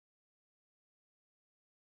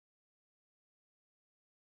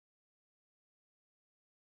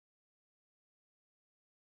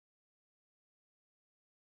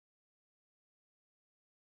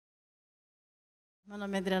Meu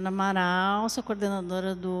nome é Adriana Amaral, sou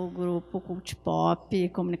coordenadora do grupo Cult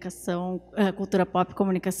Pop, Cultura Pop,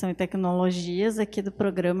 Comunicação e Tecnologias, aqui do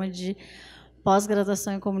programa de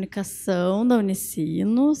pós-graduação em comunicação da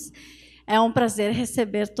Unisinos. É um prazer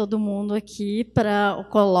receber todo mundo aqui para o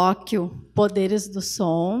colóquio Poderes do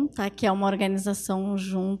Som, tá? Que é uma organização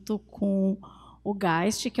junto com o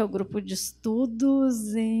GAIST, que é o grupo de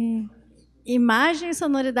estudos em Imagens,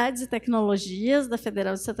 Sonoridades e Tecnologias da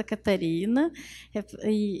Federal de Santa Catarina,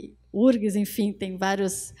 e URGS, enfim, tem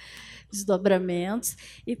vários desdobramentos.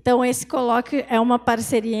 Então, esse colóquio é uma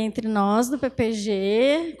parceria entre nós, do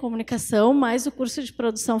PPG, Comunicação, mais o curso de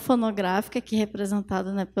produção fonográfica, aqui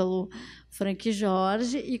representado, né, pelo Frank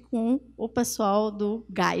Jorge, e com o pessoal do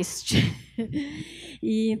Geist.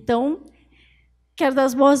 E, então, quero dar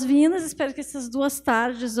as boas-vindas, espero que essas 2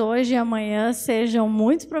 tardes, hoje e amanhã, sejam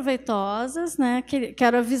muito proveitosas, né?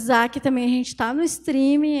 Quero avisar que também a gente está no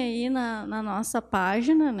streaming aí na nossa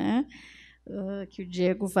página, né? Que o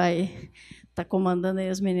Diego vai estar comandando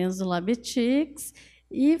aí os meninos do Labetics.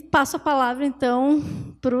 E passo a palavra, então,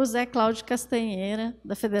 para o Zé Cláudio Castanheira,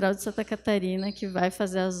 da Federal de Santa Catarina, que vai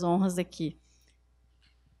fazer as honras aqui.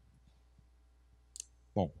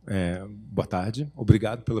 Bom, boa tarde,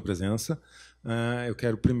 obrigado pela presença. Eu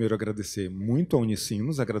quero primeiro agradecer muito ao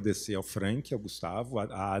Unisinos, agradecer ao Frank, ao Gustavo,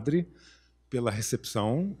 à Adri, pela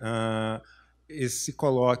recepção. Esse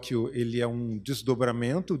colóquio ele é um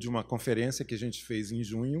desdobramento de uma conferência que a gente fez em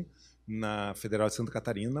junho na Federal de Santa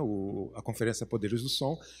Catarina, a Conferência Poderes do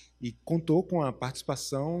Som, e contou com a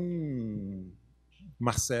participação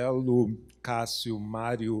Marcelo, Cássio,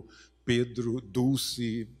 Mário, Pedro,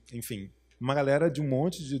 Dulce, enfim, uma galera de um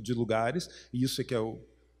monte de lugares, e isso é que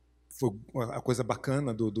foi a coisa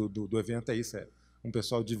bacana do evento, é isso, é um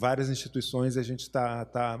pessoal de várias instituições, e a gente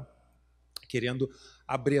está querendo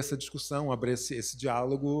abrir essa discussão, abrir esse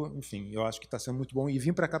diálogo, enfim, eu acho que está sendo muito bom, e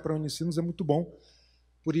vir para cá, para a Unisinos, é muito bom,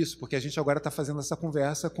 por isso, porque a gente agora está fazendo essa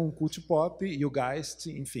conversa com o Cult Pop e o Geist,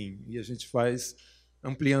 enfim, e a gente faz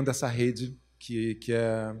ampliando essa rede que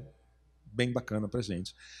é bem bacana para a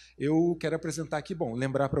gente. Eu quero apresentar aqui, bom,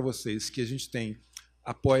 lembrar para vocês que a gente tem,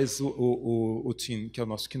 após o Tim, que é o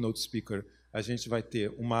nosso keynote speaker, a gente vai ter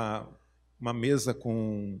uma mesa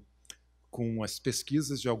com as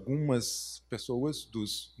pesquisas de algumas pessoas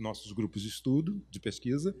dos nossos grupos de estudo, de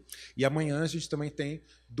pesquisa, e amanhã a gente também tem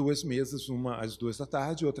 2 mesas, uma às 2 da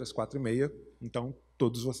tarde e outra às 4h30, então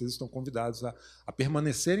todos vocês estão convidados a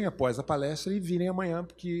permanecerem após a palestra e virem amanhã,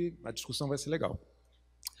 porque a discussão vai ser legal.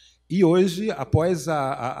 E hoje, após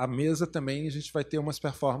a mesa, também a gente vai ter umas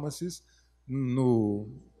performances no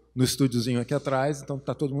estúdiozinho aqui atrás, então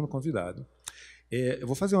está todo mundo convidado. Eu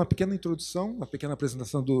vou fazer uma pequena introdução, uma pequena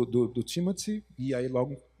apresentação do Timothy, e aí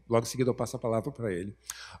logo em seguida eu passo a palavra para ele.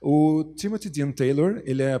 O Timothy Dean Taylor,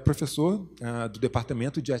 ele é professor do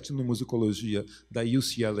Departamento de Etnomusicologia da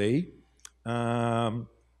UCLA.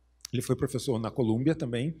 Ele foi professor na Colômbia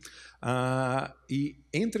também. E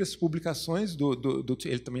entre as publicações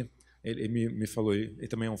ele também ele me falou, ele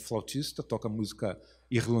também é um flautista, toca música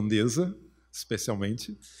irlandesa,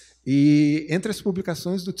 especialmente. E entre as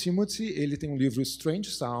publicações do Timothy, ele tem um livro Strange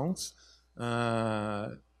Sounds,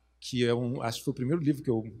 que acho que foi o primeiro livro que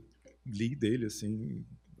eu li dele, assim,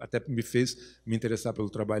 até me fez me interessar pelo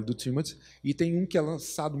trabalho do Timothy. E tem um que é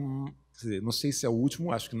lançado, não sei se é o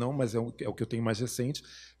último, acho que não, mas é o que eu tenho mais recente,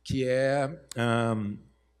 que é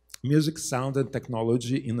Music, Sound and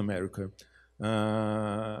Technology in America.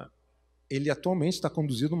 Ele atualmente está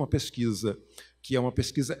conduzindo uma pesquisa que é uma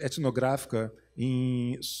pesquisa etnográfica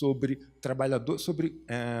sobre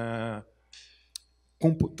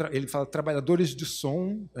ele fala trabalhadores de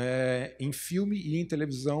som em filme e em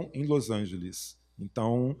televisão em Los Angeles.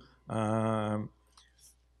 Então,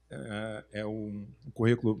 é um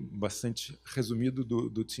currículo bastante resumido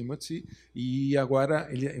do Timothy, e agora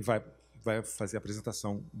ele vai fazer a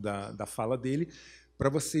apresentação da fala dele. Para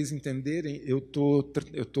vocês entenderem, eu tô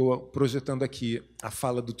projetando aqui a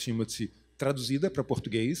fala do Timothy traduzida para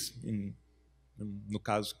português, no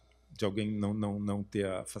caso de alguém não ter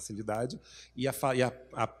a facilidade, e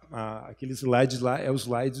aquele slide lá é o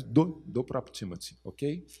slide do próprio Timothy,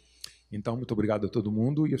 ok? Então, muito obrigado a todo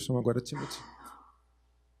mundo, e eu chamo agora Timothy.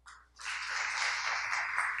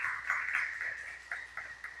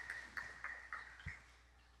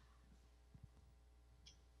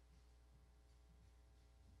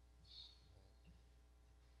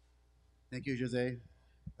 Thank you, Jose.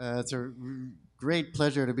 It's a great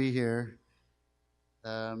pleasure to be here.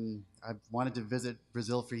 I've wanted to visit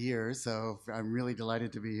Brazil for years, so I'm really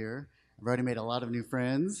delighted to be here. I've already made a lot of new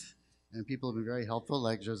friends, and people have been very helpful,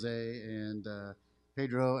 like Jose and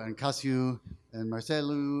Pedro and Cassiu and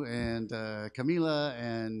Marcelu and Camila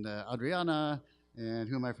and Adriana and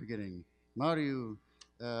who am I forgetting? Mario,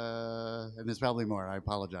 and there's probably more. I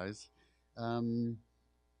apologize. Um,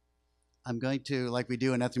 I'm going to, like we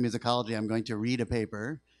do in ethnomusicology, I'm going to read a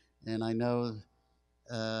paper, and I know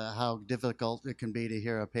how difficult it can be to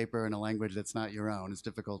hear a paper in a language that's not your own. It's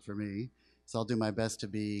difficult for me, so I'll do my best to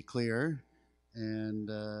be clear and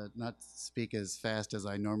not speak as fast as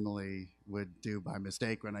I normally would do by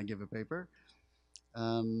mistake when I give a paper.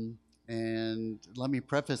 And let me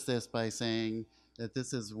preface this by saying that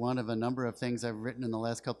this is one of a number of things I've written in the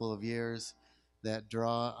last couple of years that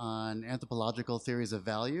draw on anthropological theories of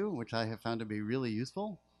value, which I have found to be really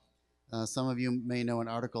useful. Some of you may know an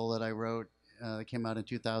article that I wrote that came out in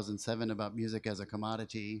 2007 about music as a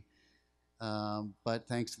commodity. But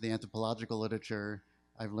thanks to the anthropological literature,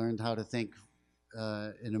 I've learned how to think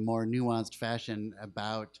in a more nuanced fashion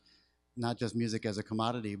about not just music as a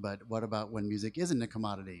commodity, but what about when music isn't a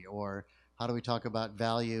commodity? Or how do we talk about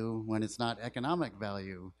value when it's not economic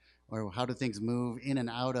value? Or how do things move in and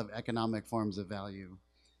out of economic forms of value?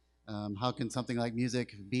 How can something like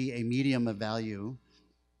music be a medium of value,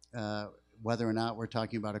 whether or not we're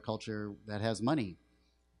talking about a culture that has money?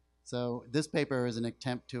 So this paper is an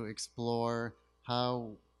attempt to explore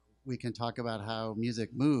how we can talk about how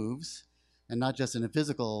music moves, and not just in a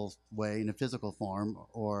physical way, in a physical form,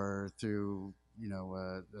 or through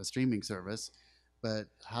a streaming service, but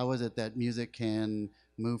how is it that music can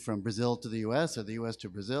move from Brazil to the U.S. or the U.S. to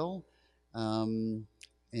Brazil, and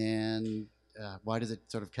why does it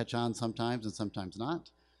sort of catch on sometimes and sometimes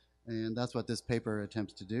not? And that's what this paper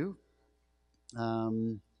attempts to do.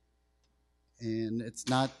 And it's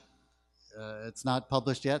not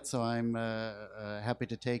published yet, so I'm happy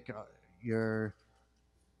to take your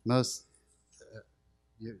most.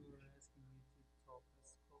 You,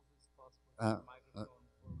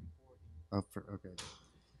 okay.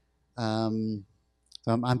 So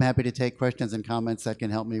I'm happy to take questions and comments that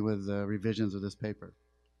can help me with revisions of this paper.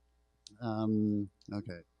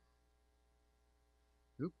 Okay.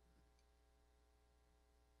 Oop.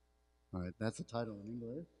 All right, that's the title in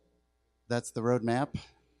English. That's the roadmap.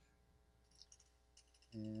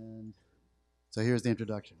 And so here's the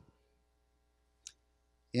introduction.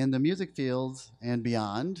 In the music fields and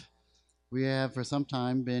beyond, we have for some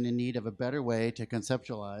time been in need of a better way to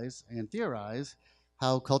conceptualize and theorize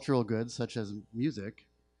how cultural goods such as music,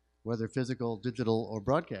 whether physical, digital, or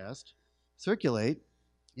broadcast, circulate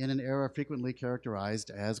in an era frequently characterized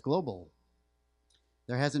as global.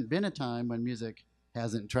 There hasn't been a time when music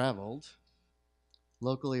hasn't traveled,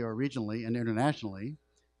 locally or regionally and internationally,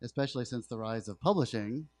 especially since the rise of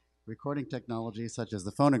publishing, recording technologies such as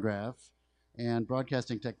the phonograph, and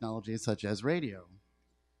broadcasting technologies such as radio.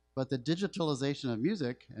 But the digitalization of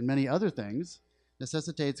music and many other things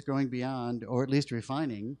necessitates going beyond, or at least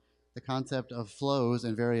refining, the concept of flows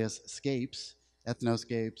in various scapes,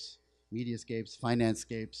 ethnoscapes, mediascapes,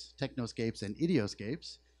 financescapes, technoscapes, and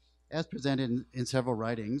idioscapes, as presented in several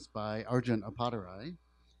writings by Arjun Appadurai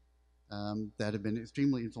that have been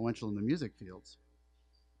extremely influential in the music fields.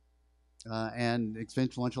 And it's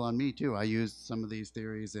influential on me too. I used some of these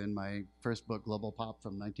theories in my first book, Global Pop,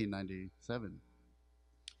 from 1997.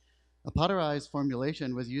 Appadurai's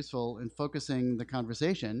formulation was useful in focusing the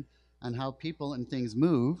conversation on how people and things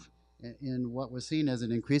move in what was seen as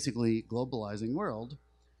an increasingly globalizing world.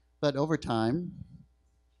 But over time,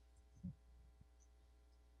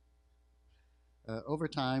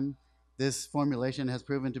 this formulation has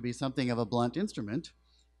proven to be something of a blunt instrument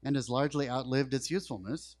and has largely outlived its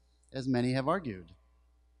usefulness, as many have argued.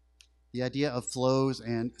 The idea of flows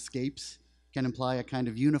and scapes can imply a kind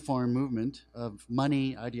of uniform movement of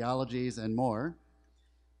money, ideologies, and more,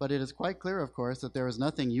 but it is quite clear, of course, that there is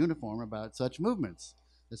nothing uniform about such movements,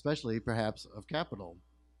 especially perhaps of capital.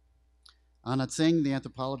 Anat Singh, the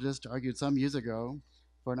anthropologist, argued some years ago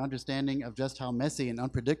for an understanding of just how messy and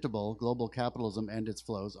unpredictable global capitalism and its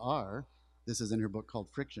flows are. This is in her book called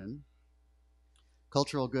Friction.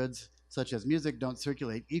 Cultural goods such as music don't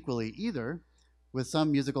circulate equally either, with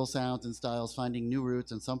some musical sounds and styles finding new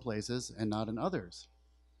roots in some places and not in others.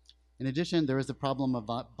 In addition, there is the problem of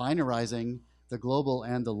binarizing the global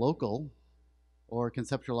and the local, or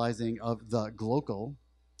conceptualizing of the glocal,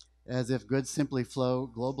 as if goods simply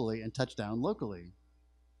flow globally and touch down locally.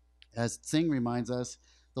 As Singh reminds us,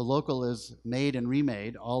 the local is made and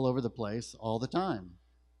remade all over the place all the time.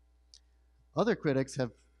 Other critics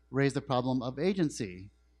have raised the problem of agency.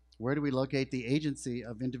 Where do we locate the agency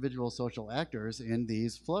of individual social actors in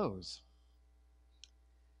these flows?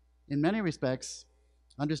 In many respects,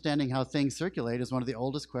 understanding how things circulate is one of the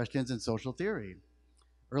oldest questions in social theory.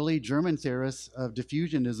 Early German theorists of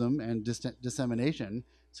diffusionism and dissemination,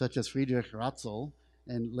 such as Friedrich Ratzel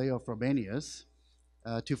and Leo Frobenius,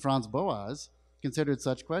 to Franz Boas, considered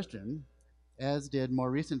such question, as did more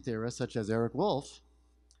recent theorists such as Eric Wolff.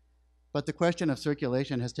 But the question of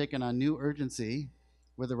circulation has taken on new urgency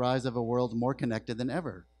with the rise of a world more connected than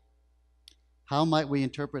ever. How might we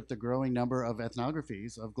interpret the growing number of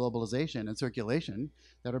ethnographies of globalization and circulation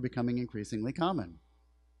that are becoming increasingly common?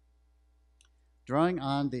 Drawing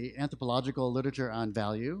on the anthropological literature on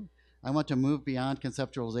value, I want to move beyond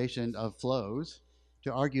conceptualization of flows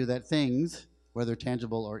to argue that things, whether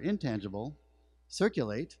tangible or intangible,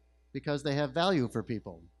 circulate because they have value for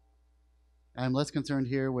people. I'm less concerned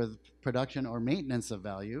here with production or maintenance of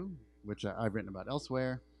value, which I've written about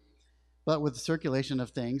elsewhere, but with the circulation of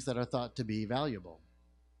things that are thought to be valuable.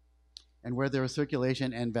 And where there is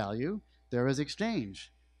circulation and value, there is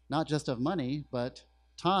exchange, not just of money, but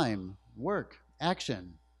time, work,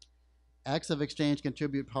 action. Acts of exchange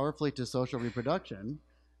contribute powerfully to social reproduction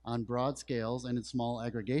on broad scales and in small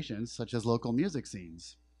aggregations, such as local music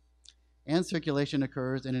scenes. And circulation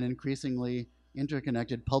occurs in an increasingly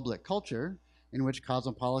interconnected public culture in which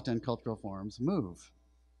cosmopolitan cultural forms move.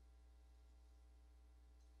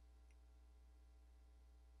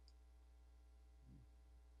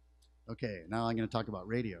 Okay, now I'm going to talk about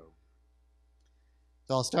radio.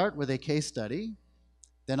 So I'll start with a case study,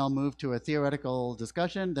 then I'll move to a theoretical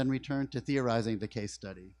discussion, then return to theorizing the case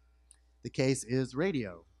study. The case is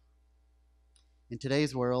radio. In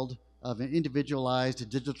today's world of individualized,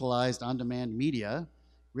 digitalized, on-demand media,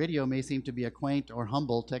 radio may seem to be a quaint or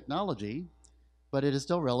humble technology, but it is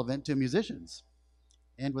still relevant to musicians.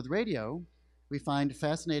 And with radio, we find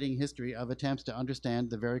fascinating history of attempts to understand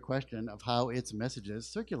the very question of how its messages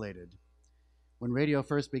circulated. When radio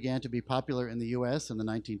first began to be popular in the US in the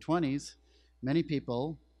 1920s, many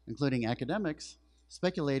people, including academics,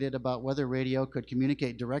 speculated about whether radio could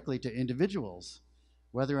communicate directly to individuals,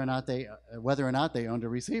 whether or not they owned a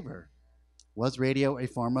receiver. Was radio a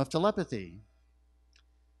form of telepathy?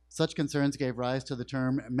 Such concerns gave rise to the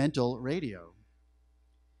term mental radio.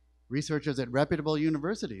 Researchers at reputable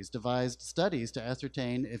universities devised studies to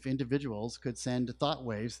ascertain if individuals could send thought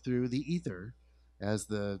waves through the ether, as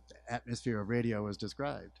the atmosphere of radio is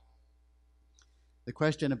described. The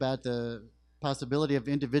question about the possibility of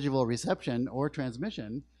individual reception or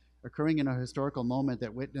transmission occurring in a historical moment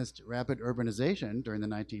that witnessed rapid urbanization during the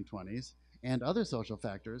 1920s and other social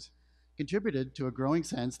factors contributed to a growing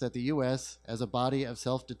sense that the US, as a body of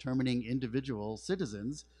self-determining individual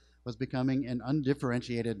citizens, was becoming an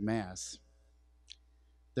undifferentiated mass.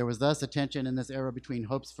 There was thus a tension in this era between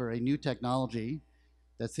hopes for a new technology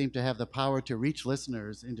that seemed to have the power to reach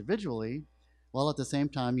listeners individually, while at the same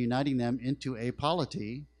time uniting them into a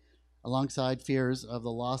polity, alongside fears of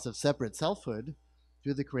the loss of separate selfhood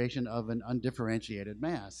through the creation of an undifferentiated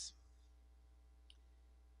mass.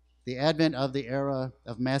 The advent of the era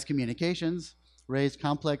of mass communications raised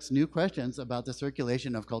complex new questions about the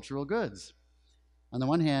circulation of cultural goods. On the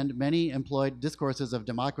one hand, many employed discourses of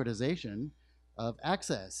democratization of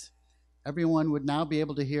access. Everyone would now be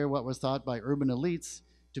able to hear what was thought by urban elites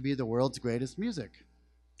to be the world's greatest music.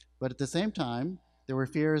 But at the same time, there were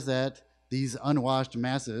fears that these unwashed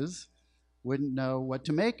masses wouldn't know what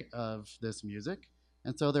to make of this music.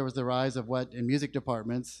 And so there was the rise of what in music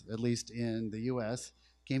departments, at least in the US,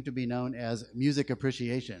 came to be known as music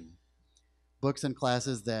appreciation. Books and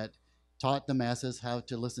classes that taught the masses how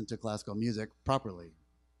to listen to classical music properly.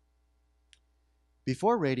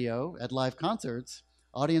 Before radio, at live concerts,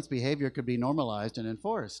 audience behavior could be normalized and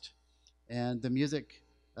enforced, and the music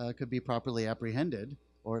could be properly apprehended,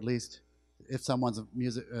 or at least if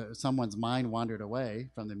someone's mind wandered away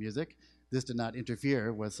from the music, this did not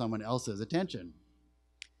interfere with someone else's attention.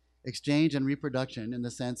 Exchange and reproduction, in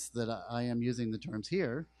the sense that I am using the terms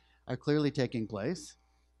here, are clearly taking place.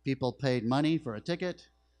 People paid money for a ticket,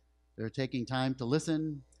 they're taking time to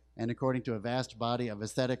listen, and according to a vast body of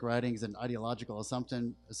aesthetic writings and ideological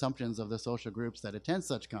assumptions of the social groups that attend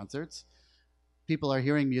such concerts, people are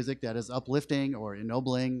hearing music that is uplifting or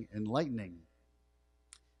ennobling, enlightening.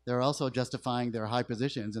 They're also justifying their high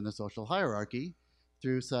positions in the social hierarchy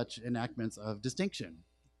through such enactments of distinction.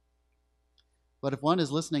 But if one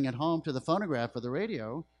is listening at home to the phonograph or the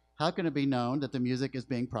radio, how can it be known that the music is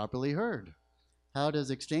being properly heard? How does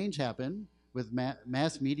exchange happen with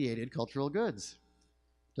mass-mediated cultural goods?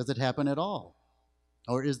 Does it happen at all?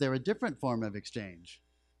 Or is there a different form of exchange?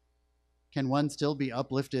 Can one still be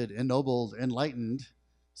uplifted, ennobled, enlightened,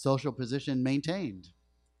 social position maintained?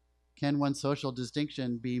 Can one's social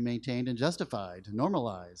distinction be maintained and justified,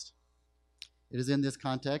 normalized? It is in this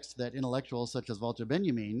context that intellectuals such as Walter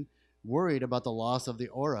Benjamin worried about the loss of the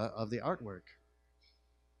aura of the artwork.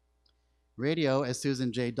 Radio, as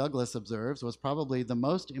Susan J. Douglas observes, was probably the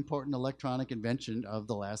most important electronic invention of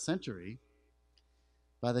the last century.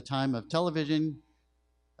 By the time of television,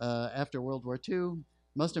 after World War II,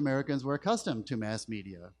 most Americans were accustomed to mass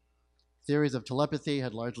media. Theories of telepathy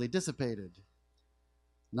had largely dissipated.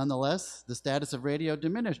 Nonetheless, the status of radio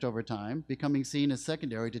diminished over time, becoming seen as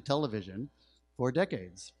secondary to television for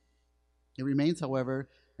decades. It remains, however,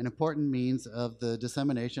 an important means of the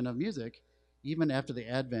dissemination of music, even after the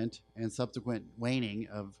advent and subsequent waning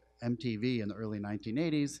of MTV in the early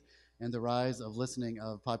 1980s and the rise of listening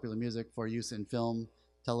of popular music for use in film,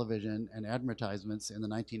 television, and advertisements in the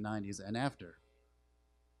 1990s and after.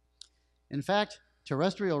 In fact,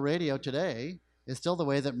 terrestrial radio today is still the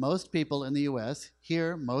way that most people in the US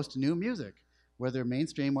hear most new music, whether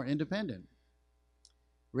mainstream or independent.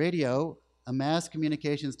 Radio, a mass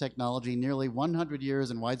communications technology nearly 100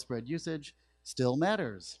 years in widespread usage, still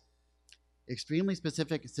matters. Extremely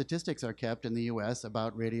specific statistics are kept in the US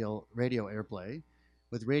about radio airplay,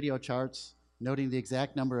 with radio charts noting the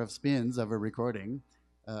exact number of spins of a recording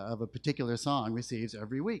of a particular song receives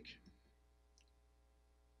every week.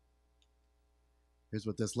 Here's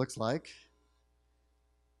what this looks like.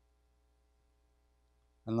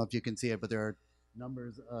 I don't know if you can see it, but there are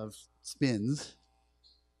numbers of spins.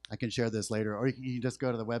 I can share this later, or you can just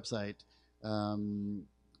go to the website,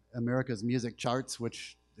 America's Music Charts,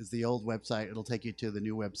 which is the old website. It'll take you to the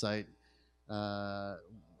new website,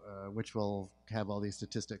 which will have all these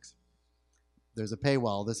statistics. There's a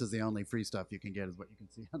paywall. This is the only free stuff you can get, is what you can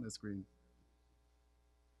see on the screen.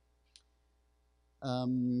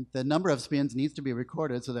 The number of spins needs to be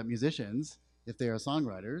recorded so that musicians, if they are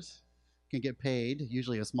songwriters, can get paid,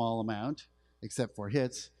 usually a small amount, except for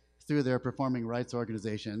hits, through their performing rights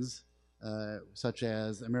organizations, such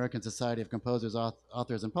as American Society of Composers,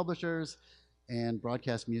 Authors, and Publishers, and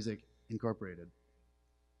Broadcast Music Incorporated.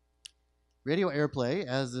 Radio airplay,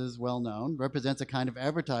 as is well known, represents a kind of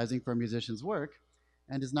advertising for a musician's work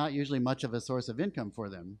and is not usually much of a source of income for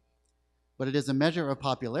them. But it is a measure of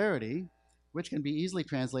popularity, which can be easily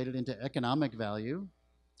translated into economic value,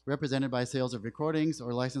 represented by sales of recordings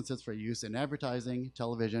or licenses for use in advertising,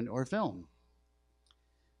 television, or film.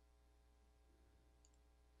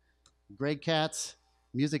 Greg Katz,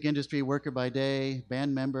 music industry worker by day,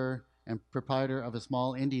 band member, and proprietor of a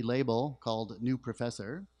small indie label called New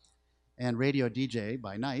Professor, and radio DJ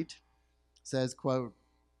by night, says, quote,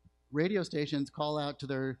 radio stations call out to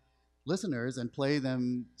their listeners and play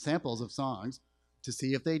them samples of songs to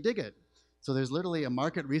see if they dig it. So there's literally a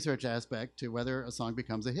market research aspect to whether a song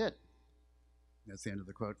becomes a hit. That's the end of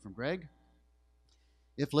the quote from Greg.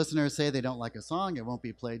 If listeners say they don't like a song, it won't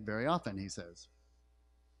be played very often, he says.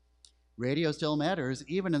 Radio still matters,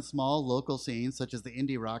 even in small local scenes, such as the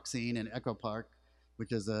indie rock scene in Echo Park,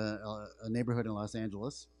 which is a neighborhood in Los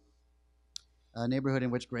Angeles, a neighborhood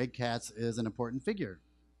in which Greg Katz is an important figure.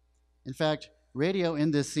 In fact, radio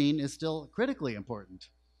in this scene is still critically important,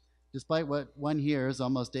 despite what one hears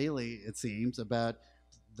almost daily, it seems, about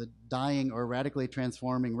the dying or radically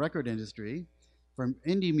transforming record industry. For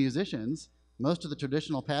indie musicians, most of the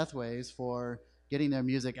traditional pathways for getting their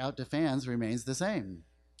music out to fans remains the same.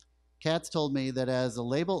 Katz told me that as a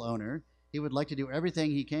label owner, he would like to do everything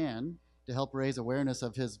he can to help raise awareness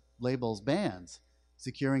of his label's bands,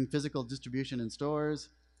 securing physical distribution in stores,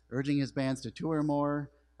 urging his bands to tour more,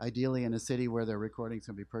 ideally in a city where their recordings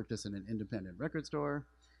can be purchased in an independent record store,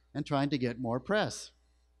 and trying to get more press.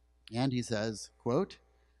 And he says, quote,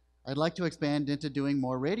 I'd like to expand into doing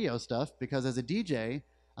more radio stuff because as a DJ,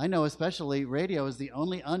 I know especially radio is the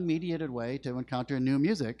only unmediated way to encounter new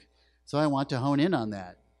music, so I want to hone in on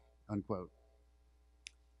that, unquote.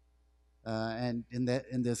 And in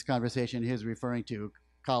this conversation, he's referring to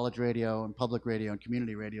college radio and public radio and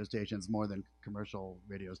community radio stations more than commercial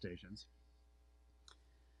radio stations.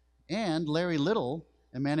 And Larry Little,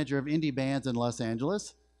 a manager of indie bands in Los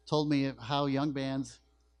Angeles, told me of how young bands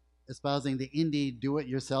espousing the indie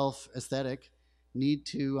do-it-yourself aesthetic need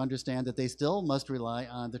to understand that they still must rely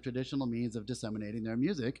on the traditional means of disseminating their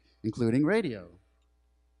music, including radio.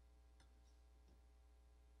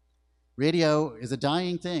 Radio is a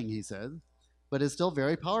dying thing, he said, but is still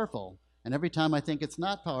very powerful. And every time I think it's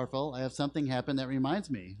not powerful, I have something happen that reminds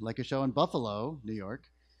me, like a show in Buffalo, New York,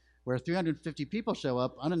 where 350 people show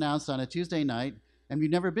up unannounced on a Tuesday night, and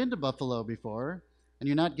you've never been to Buffalo before, and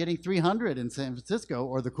you're not getting 300 in San Francisco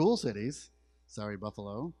or the cool cities, sorry,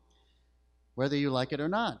 Buffalo, whether you like it or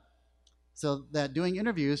not. So that doing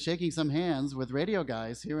interviews, shaking some hands with radio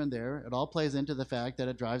guys here and there, it all plays into the fact that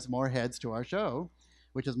it drives more heads to our show,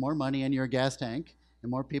 which is more money in your gas tank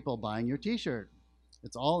and more people buying your t-shirt.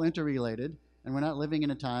 It's all interrelated, and we're not living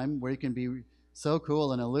in a time where you can be so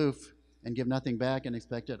cool and aloof and give nothing back and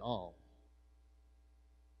expect it all.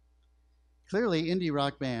 Clearly, indie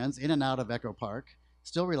rock bands in and out of Echo Park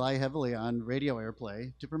still rely heavily on radio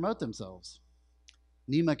airplay to promote themselves.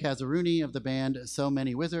 Nima Kazaruni of the band So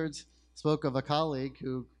Many Wizards spoke of a colleague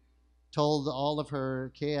who told all of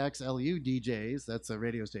her KXLU DJs, that's a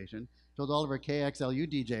radio station, told all of her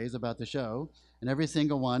KXLU DJs about the show, and every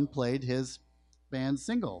single one played his band's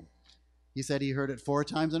single. He said he heard it 4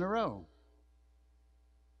 times in a row.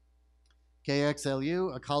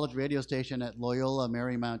 KXLU, a college radio station at Loyola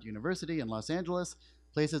Marymount University in Los Angeles,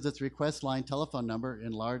 places its request line telephone number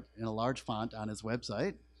in a large font on its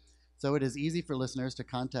website, so it is easy for listeners to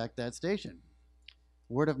contact that station.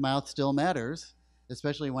 Word of mouth still matters,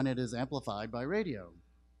 especially when it is amplified by radio.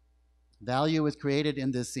 Value is created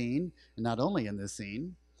in this scene, and not only in this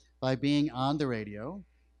scene, by being on the radio,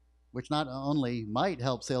 which not only might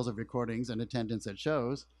help sales of recordings and attendance at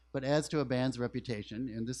shows, but adds to a band's reputation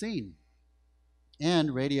in the scene.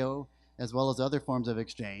 And radio, as well as other forms of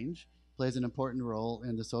exchange, plays an important role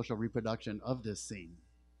in the social reproduction of this scene.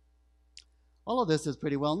 All of this is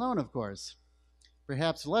pretty well known, of course.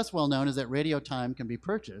 Perhaps less well known is that radio time can be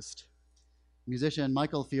purchased. Musician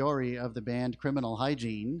Michael Fiore of the band Criminal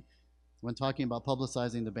Hygiene, when talking about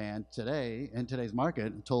publicizing the band today, in today's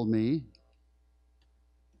market, told me,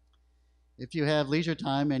 if you have leisure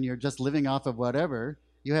time and you're just living off of whatever,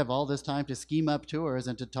 you have all this time to scheme up tours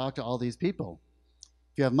and to talk to all these people.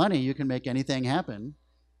 If you have money, you can make anything happen.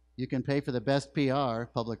 You can pay for the best PR,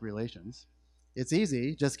 public relations. It's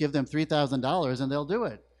easy, just give them $3,000 and they'll do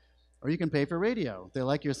it. Or you can pay for radio. If they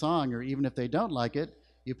like your song, or even if they don't like it,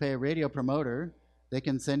 you pay a radio promoter, they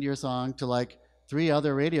can send your song to like 3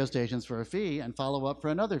 other radio stations for a fee and follow up for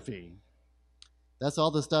another fee. That's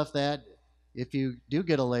all the stuff that, if you do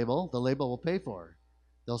get a label, the label will pay for.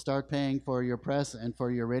 They'll start paying for your press and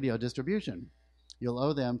for your radio distribution. You'll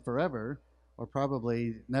owe them forever, or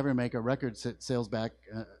probably never make a record sales back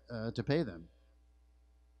to pay them.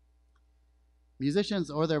 Musicians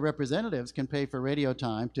or their representatives can pay for radio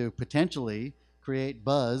time to potentially create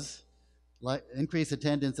buzz, increase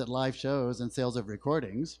attendance at live shows and sales of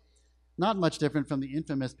recordings, not much different from the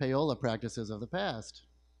infamous payola practices of the past.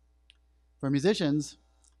 For musicians,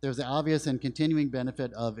 there's the obvious and continuing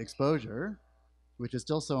benefit of exposure, which is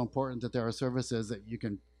still so important that there are services that you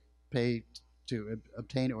can pay to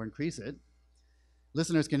obtain or increase it.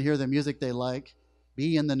 Listeners can hear the music they like,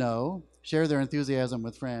 be in the know, share their enthusiasm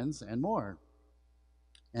with friends, and more.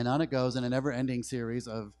 And on it goes in a never-ending series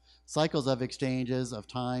of cycles of exchanges of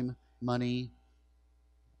time, money,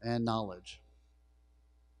 and knowledge.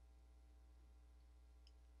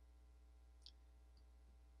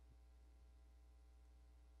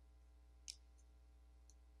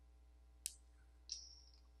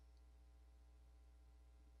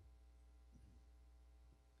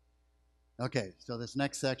 Okay, so this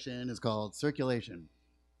next section is called circulation.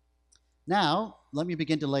 Now, let me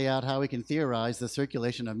begin to lay out how we can theorize the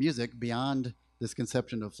circulation of music beyond this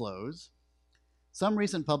conception of flows. Some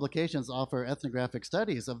recent publications offer ethnographic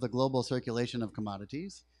studies of the global circulation of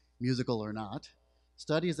commodities, musical or not,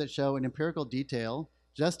 studies that show in empirical detail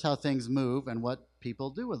just how things move and what people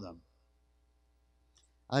do with them.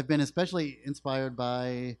 I've been especially inspired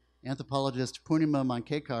by anthropologist Purnima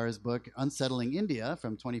Mankekar's book, Unsettling India,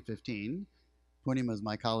 from 2015. Purnima is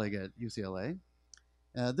my colleague at UCLA.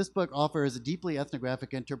 This book offers deeply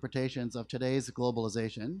ethnographic interpretations of today's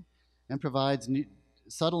globalization and provides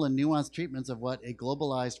subtle and nuanced treatments of what a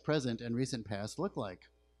globalized present and recent past look like.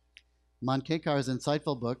 Mankekar's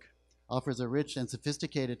insightful book offers a rich and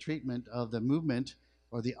sophisticated treatment of the movement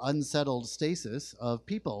or the unsettled stasis of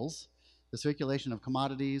peoples, the circulation of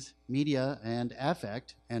commodities, media, and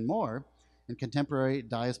affect, and more in contemporary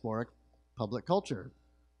diasporic public culture.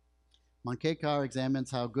 Mankekar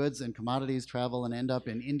examines how goods and commodities travel and end up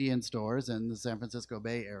in Indian stores in the San Francisco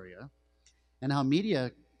Bay Area, and how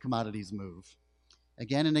media commodities move.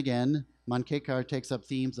 Again and again, Mankekar takes up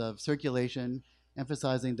themes of circulation,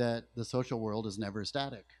 emphasizing that the social world is never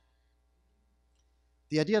static.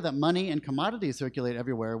 The idea that money and commodities circulate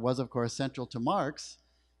everywhere was, of course, central to Marx,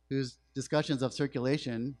 whose discussions of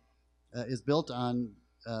circulation is built on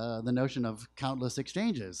the notion of countless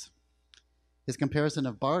exchanges. His comparison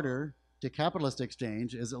of barter to capitalist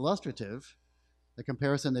exchange is illustrative, a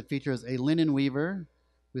comparison that features a linen weaver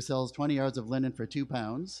who sells 20 yards of linen for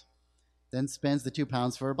 £2, then spends the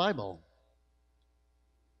 £2 for a Bible.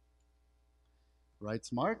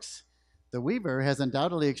 Writes Marx, the weaver has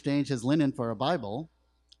undoubtedly exchanged his linen for a Bible,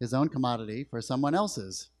 his own commodity for someone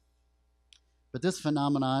else's. But this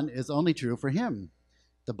phenomenon is only true for him.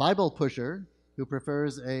 The Bible pusher, who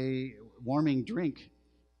prefers a warming drink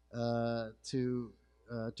to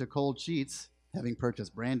cold sheets, having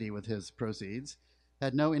purchased brandy with his proceeds,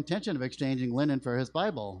 had no intention of exchanging linen for his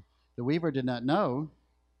Bible. The weaver did not know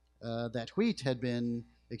that wheat had been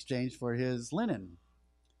exchanged for his linen.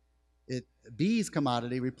 B's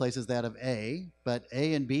commodity replaces that of A, but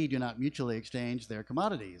A and B do not mutually exchange their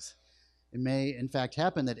commodities. It may, in fact,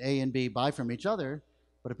 happen that A and B buy from each other,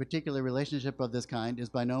 but a particular relationship of this kind is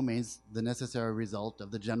by no means the necessary result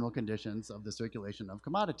of the general conditions of the circulation of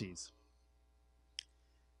commodities.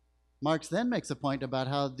 Marx then makes a point about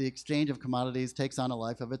how the exchange of commodities takes on a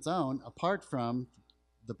life of its own, apart from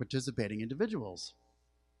the participating individuals.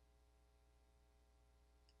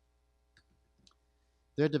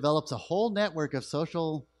 There develops a whole network of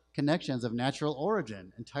social connections of natural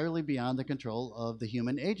origin, entirely beyond the control of the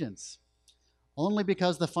human agents. Only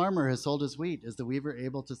because the farmer has sold his wheat is the weaver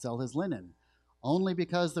able to sell his linen. Only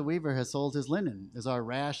because the weaver has sold his linen is our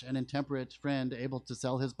rash and intemperate friend able to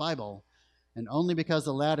sell his Bible. And only because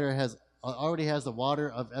the latter already has the water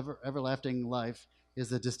of everlasting life is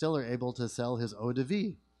the distiller able to sell his eau de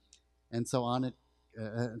vie. And so on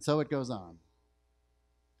and so it goes on.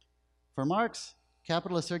 For Marx,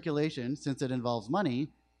 capitalist circulation, since it involves money,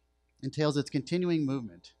 entails its continuing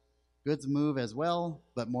movement. Goods move as well,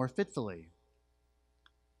 but more fitfully.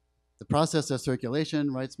 The process of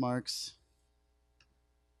circulation, writes Marx,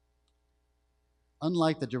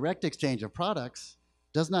 unlike the direct exchange of products,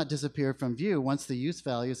 does not disappear from view once the use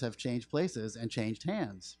values have changed places and changed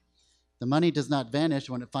hands. The money does not vanish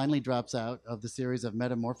when it finally drops out of the series of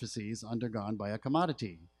metamorphoses undergone by a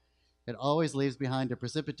commodity. It always leaves behind a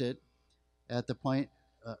precipitate at the point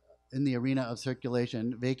in the arena of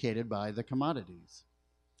circulation vacated by the commodities.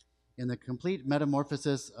 In the complete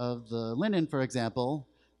metamorphosis of the linen, for example,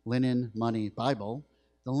 linen, money, Bible,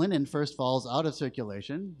 the linen first falls out of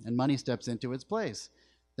circulation and money steps into its place.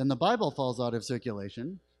 Then the Bible falls out of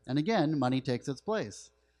circulation, and again, money takes its place.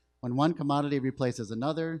 When one commodity replaces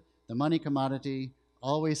another, the money commodity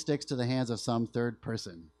always sticks to the hands of some third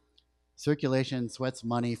person. Circulation sweats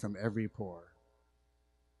money from every pore.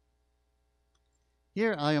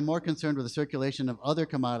 Here, I am more concerned with the circulation of other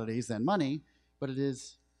commodities than money, but it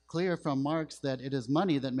is clear from Marx that it is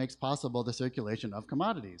money that makes possible the circulation of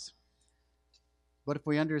commodities. But if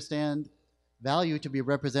we understand value to be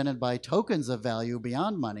represented by tokens of value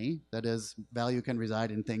beyond money, that is, value can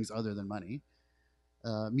reside in things other than money,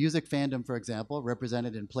 music fandom, for example,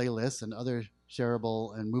 represented in playlists and other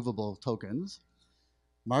shareable and movable tokens,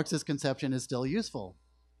 Marx's conception is still useful.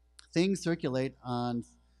 Things circulate on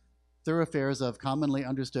thoroughfares of commonly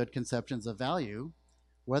understood conceptions of value,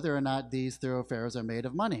 whether or not these thoroughfares are made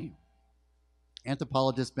of money.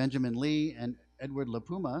 Anthropologists Benjamin Lee and Edward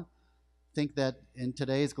LaPuma think that in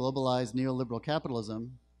today's globalized neoliberal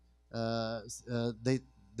capitalism,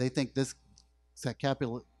 they think this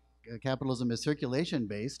capitalism is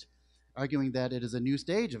circulation-based, arguing that it is a new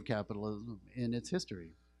stage of capitalism in its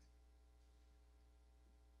history.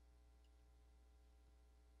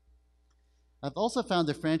 I've also found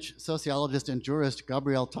the French sociologist and jurist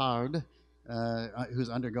Gabriel Tarde, who's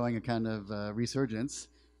undergoing a kind of resurgence,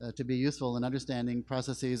 to be useful in understanding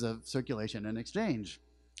processes of circulation and exchange.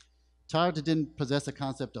 Tarde didn't possess a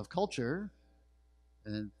concept of culture,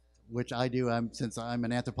 which I do. Since I'm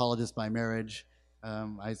an anthropologist by marriage,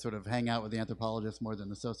 I sort of hang out with the anthropologists more than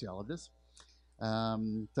the sociologists.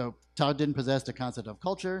 So Tarde didn't possess a concept of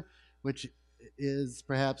culture, which is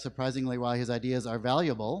perhaps surprisingly why his ideas are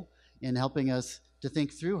valuable in helping us to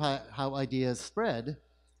think through how ideas spread,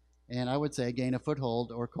 and I would say gain a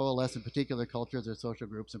foothold or coalesce in particular cultures or social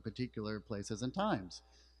groups in particular places and times.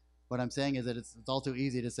 What I'm saying is that it's all too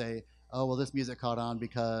easy to say, oh, well, this music caught on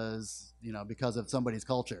because of somebody's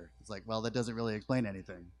culture. It's like, well, that doesn't really explain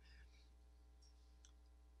anything.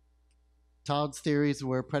 Todd's theories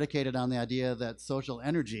were predicated on the idea that social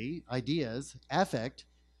energy, ideas, affect,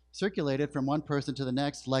 circulated from one person to the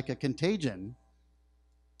next like a contagion,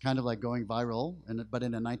 kind of like going viral, but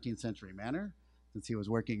in a 19th century manner, since he was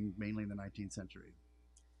working mainly in the 19th century.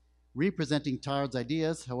 Representing Tarde's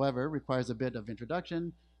ideas, however, requires a bit of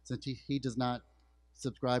introduction, since he does not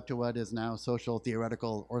subscribe to what is now social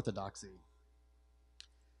theoretical orthodoxy.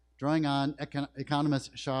 Drawing on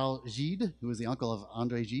economist Charles Gide, who is the uncle of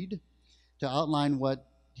André Gide, to outline what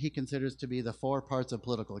he considers to be the four parts of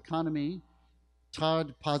political economy,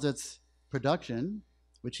 Tarde posits production,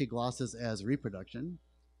 which he glosses as reproduction,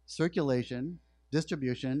 circulation,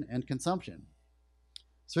 distribution, and consumption.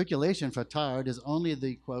 Circulation for Tarde is only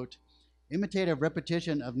the, quote, imitative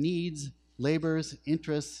repetition of needs, labors,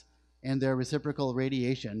 interests, and their reciprocal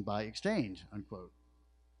radiation by exchange, unquote.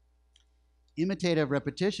 Imitative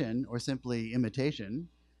repetition, or simply imitation,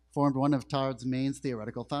 formed one of Tard's main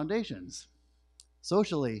theoretical foundations.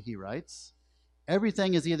 Socially, he writes,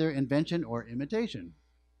 everything is either invention or imitation.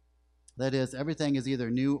 That is, everything is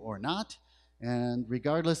either new or not, and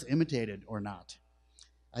regardless, imitated or not.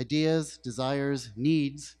 Ideas, desires,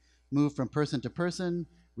 needs move from person to person,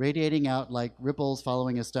 radiating out like ripples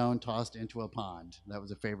following a stone tossed into a pond. That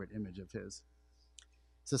was a favorite image of his.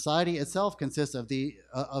 Society itself consists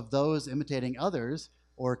of those imitating others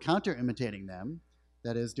or counter-imitating them,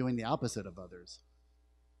 that is, doing the opposite of others.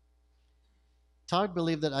 Tard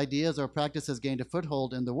believed that ideas or practices gained a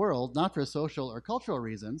foothold in the world not for social or cultural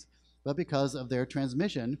reasons, but because of their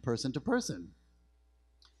transmission person to person.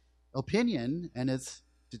 Opinion and its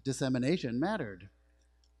dissemination mattered.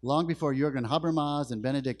 Long before Jürgen Habermas and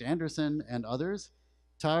Benedict Anderson and others,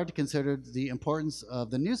 Tard considered the importance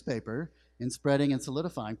of the newspaper in spreading and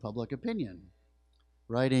solidifying public opinion,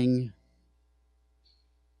 writing,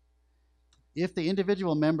 if the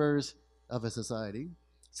individual members of a society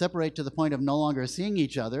separate to the point of no longer seeing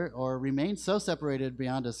each other or remain so separated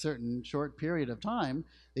beyond a certain short period of time,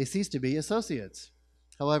 they cease to be associates.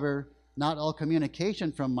 However, not all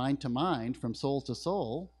communication from mind to mind, from soul to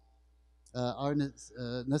soul, are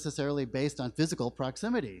necessarily based on physical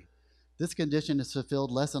proximity. This condition is fulfilled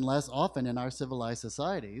less and less often in our civilized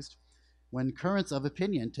societies when currents of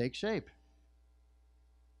opinion take shape.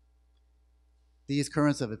 These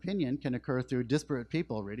currents of opinion can occur through disparate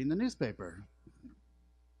people reading the newspaper.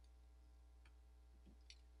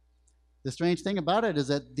 The strange thing about it is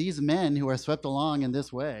that these men who are swept along in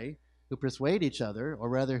this way, who persuade each other, or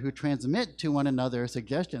rather who transmit to one another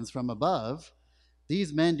suggestions from above,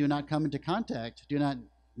 these men do not come into contact, do not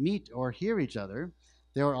meet or hear each other.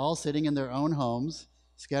 They are all sitting in their own homes,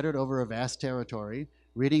 scattered over a vast territory,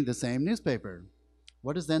 reading the same newspaper.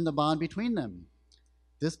 What is then the bond between them?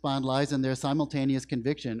 This bond lies in their simultaneous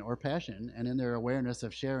conviction or passion and in their awareness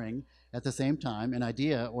of sharing at the same time an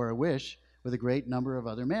idea or a wish with a great number of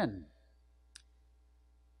other men.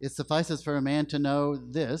 It suffices for a man to know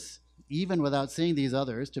this, even without seeing these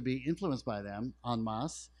others, to be influenced by them en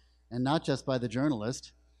masse, and not just by the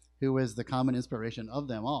journalist, who is the common inspiration of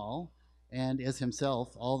them all, and is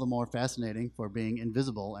himself all the more fascinating for being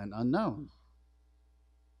invisible and unknown.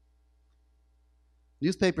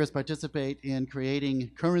 Newspapers participate in creating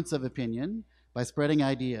currents of opinion by spreading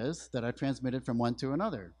ideas that are transmitted from one to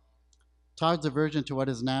another. Tard's aversion to what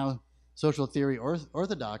is now social theory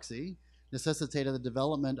orthodoxy necessitated the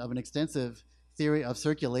development of an extensive theory of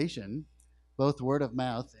circulation, both word of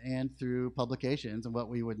mouth and through publications and what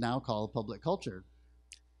we would now call public culture.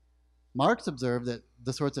 Marx observed that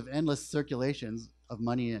the sorts of endless circulations of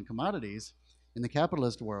money and commodities in the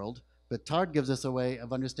capitalist world, but Tard gives us a way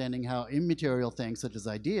of understanding how immaterial things such as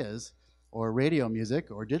ideas or radio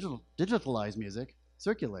music or digitalized music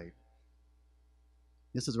circulate.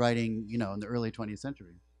 This is writing, in the early 20th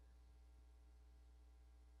century.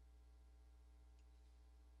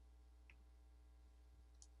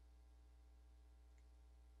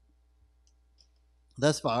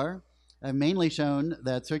 Thus far, I've mainly shown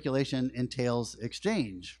that circulation entails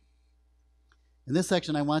exchange. In this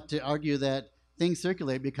section, I want to argue that things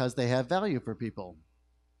circulate because they have value for people.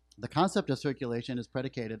 The concept of circulation is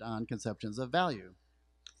predicated on conceptions of value.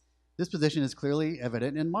 This position is clearly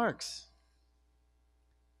evident in Marx.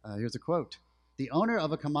 Here's a quote. The owner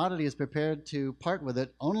of a commodity is prepared to part with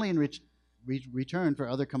it only in return for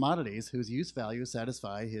other commodities whose use value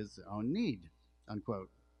satisfy his own need, unquote.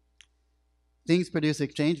 Things produce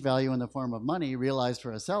exchange value in the form of money realized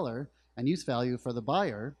for a seller and use value for the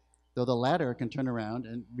buyer, though the latter can turn around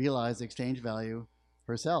and realize exchange value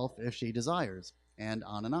herself if she desires, and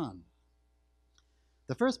on and on.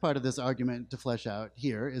 The first part of this argument to flesh out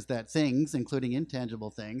here is that things, including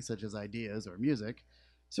intangible things such as ideas or music,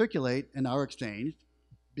 circulate and are exchanged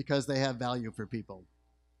because they have value for people.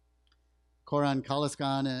 Koran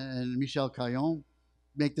Kalaskan and Michel Caillon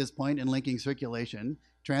make this point in linking circulation,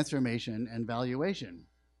 transformation, and valuation.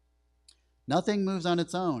 Nothing moves on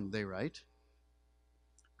its own, they write.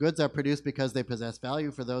 Goods are produced because they possess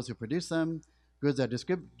value for those who produce them. Goods are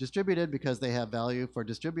distributed because they have value for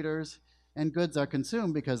distributors. And goods are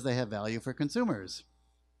consumed because they have value for consumers.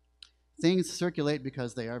 Things circulate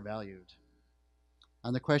because they are valued.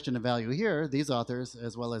 On the question of value here, these authors,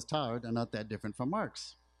 as well as Tard, are not that different from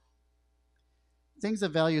Marx. Things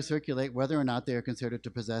of value circulate whether or not they are considered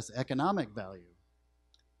to possess economic value.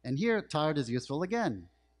 And here, Tard is useful again.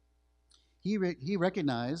 He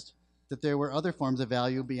recognized that there were other forms of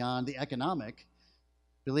value beyond the economic,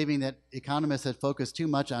 believing that economists had focused too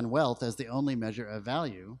much on wealth as the only measure of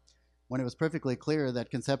value, when it was perfectly clear that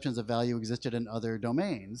conceptions of value existed in other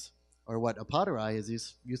domains, or what Abertura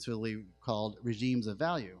is usefully called regimes of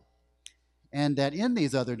value. And that in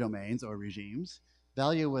these other domains or regimes,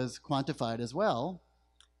 value was quantified as well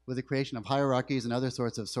with the creation of hierarchies and other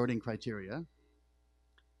sorts of sorting criteria.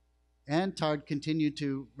 And Tard continued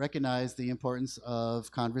to recognize the importance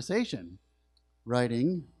of conversation,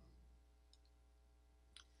 writing,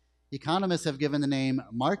 economists have given the name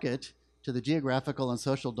market to the geographical and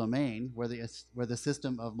social domain where the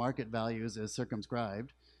system of market values is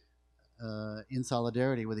circumscribed in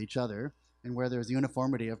solidarity with each other and where there's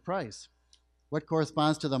uniformity of price. What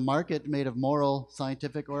corresponds to the market made of moral,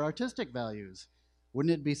 scientific, or artistic values?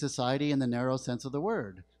 Wouldn't it be society in the narrow sense of the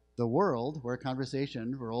word? The world, where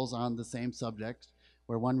conversation rolls on the same subject,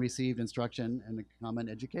 where one received instruction and a common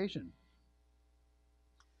education.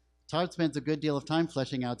 Tard spends a good deal of time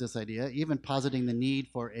fleshing out this idea, even positing the need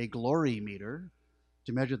for a glory meter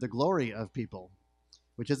to measure the glory of people,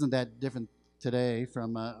 which isn't that different today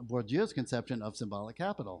from Bourdieu's conception of symbolic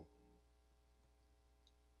capital.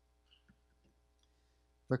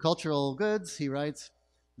 For cultural goods, he writes,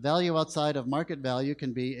 value outside of market value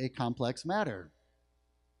can be a complex matter.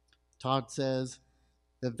 Tard says,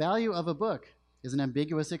 the value of a book is an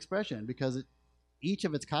ambiguous expression because each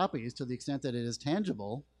of its copies, to the extent that it is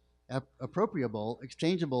tangible, appropriable,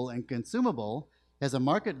 exchangeable, and consumable, has a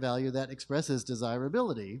market value that expresses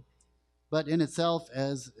desirability, but in itself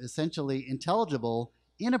as essentially intelligible,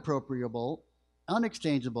 inappropriable,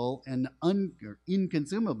 unexchangeable, and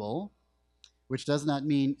inconsumable, which does not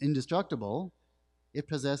mean indestructible. It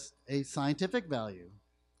possesses a scientific value,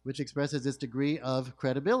 which expresses its degree of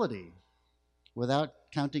credibility, without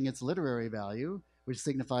counting its literary value, which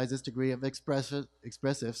signifies its degree of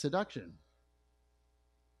expressive seduction.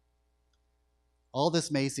 All this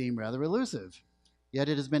may seem rather elusive, yet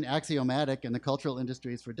it has been axiomatic in the cultural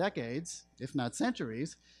industries for decades, if not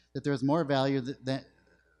centuries, that there is more value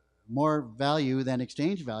than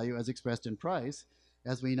exchange value as expressed in price,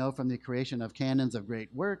 as we know from the creation of canons of great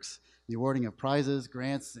works, the awarding of prizes,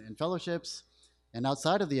 grants, and fellowships, and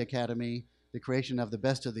outside of the academy, the creation of the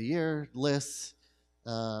best of the year lists,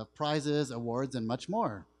 prizes, awards, and much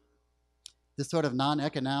more. This sort of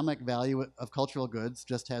non-economic value of cultural goods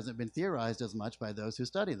just hasn't been theorized as much by those who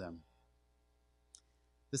study them.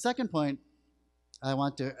 The second point I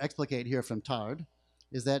want to explicate here from Tard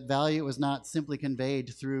is that value is not simply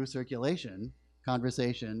conveyed through circulation,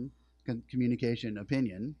 conversation, communication,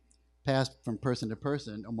 opinion, passed from person to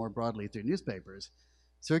person, or more broadly through newspapers.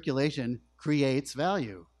 Circulation creates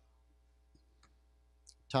value.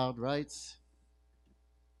 Tard writes,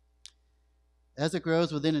 as it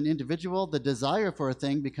grows within an individual, the desire for a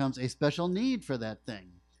thing becomes a special need for that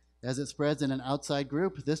thing. As it spreads in an outside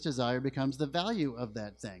group, this desire becomes the value of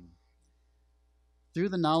that thing. Through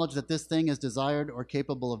the knowledge that this thing is desired or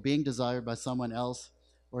capable of being desired by someone else,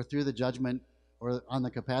 or through the judgment or on the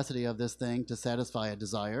capacity of this thing to satisfy a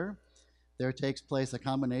desire, there takes place a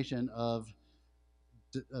combination of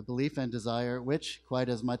belief and desire, which, quite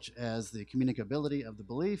as much as the communicability of the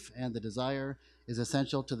belief and the desire, is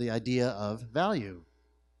essential to the idea of value.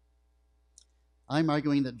 I'm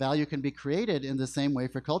arguing that value can be created in the same way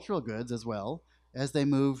for cultural goods as well, as they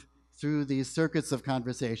move through these circuits of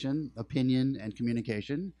conversation, opinion, and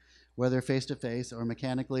communication, whether face-to-face or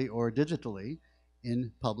mechanically or digitally,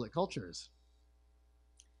 in public cultures.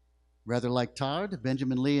 Rather like Tard,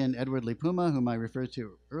 Benjamin Lee and Edward Lee Puma, whom I referred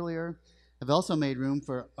to earlier, have also made room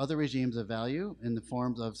for other regimes of value in the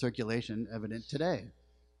forms of circulation evident today.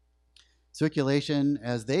 Circulation,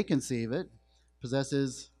 as they conceive it,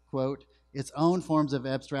 possesses, quote, its own forms of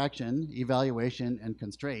abstraction, evaluation, and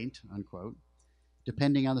constraint, unquote,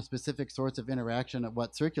 depending on the specific sorts of interaction of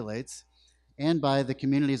what circulates and by the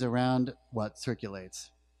communities around what circulates.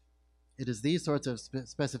 It is these sorts of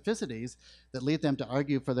specificities that lead them to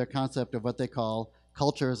argue for their concept of what they call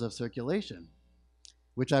cultures of circulation,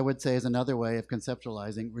 which I would say is another way of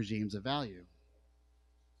conceptualizing regimes of value.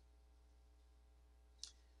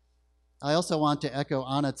 I also want to echo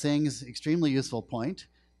Anna Tsing's extremely useful point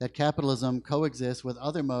that capitalism coexists with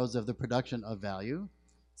other modes of the production of value,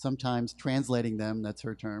 sometimes translating them, that's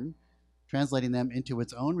her term, translating them into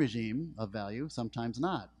its own regime of value, sometimes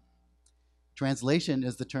not. Translation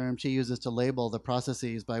is the term she uses to label the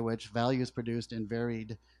processes by which values produced in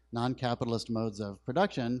varied non-capitalist modes of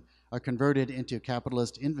production are converted into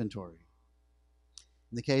capitalist inventory.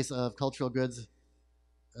 In the case of cultural goods,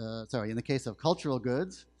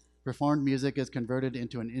 performed music is converted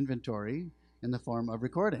into an inventory in the form of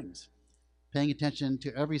recordings. Paying attention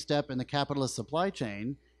to every step in the capitalist supply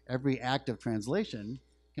chain, every act of translation,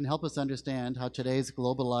 can help us understand how today's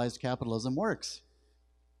globalized capitalism works.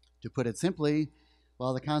 To put it simply,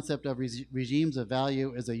 While the concept of regimes of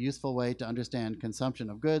value is a useful way to understand consumption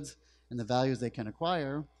of goods and the values they can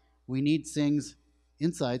acquire, we need Singh's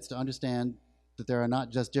insights to understand that there are not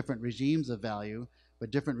just different regimes of value, but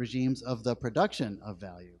different regimes of the production of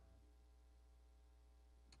value.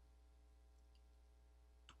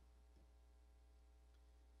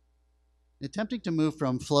 Attempting to move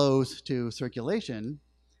from flows to circulation,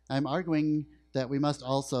 I'm arguing that we must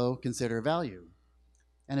also consider value.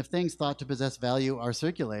 And if things thought to possess value are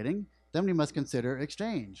circulating, then we must consider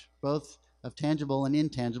exchange, both of tangible and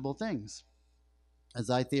intangible things. As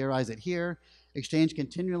I theorize it here, exchange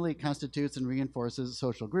continually constitutes and reinforces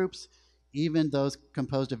social groups, even those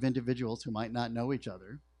composed of individuals who might not know each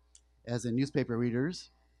other, as in newspaper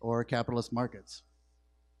readers or capitalist markets.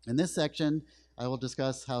 In this section, I will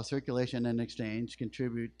discuss how circulation and exchange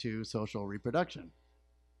contribute to social reproduction.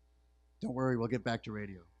 Don't worry, we'll get back to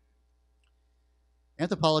radio.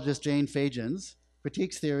 Anthropologist Jane Fagins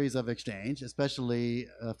critiques theories of exchange, especially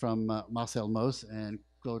from Marcel Mauss and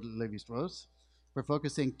Claude Lévi-Strauss, for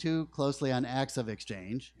focusing too closely on acts of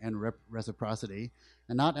exchange and reciprocity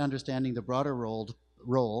and not understanding the broader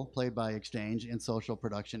role played by exchange in social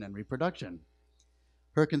production and reproduction.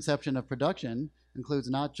 Her conception of production includes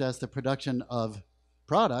not just the production of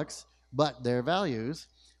products, but their values,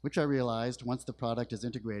 which are realized once the product is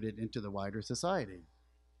integrated into the wider society.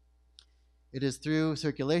 It is through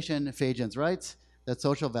circulation, Fagins writes, that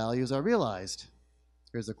social values are realized.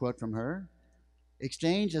 Here's a quote from her.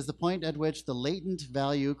 Exchange is the point at which the latent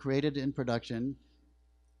value created in production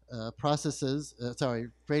processes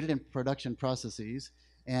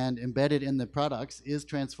and embedded in the products is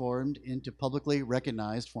transformed into publicly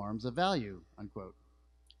recognized forms of value, unquote.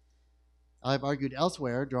 I've argued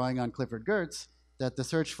elsewhere, drawing on Clifford Geertz, that the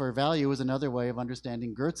search for value is another way of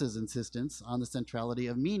understanding Geertz's insistence on the centrality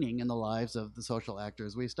of meaning in the lives of the social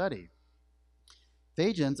actors we study.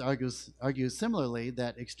 Fagins argues similarly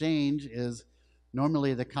that exchange is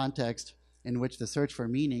normally the context in which the search for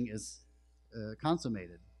meaning is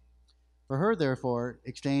consummated. For her, therefore,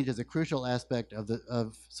 exchange is a crucial aspect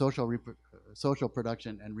of social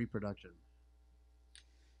production and reproduction.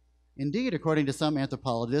 Indeed, according to some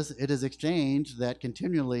anthropologists, it is exchange that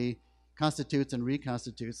continually constitutes and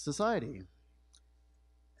reconstitutes society.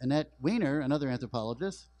 Annette Weiner, another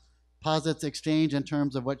anthropologist, posits exchange in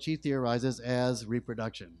terms of what she theorizes as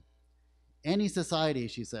reproduction. Any society,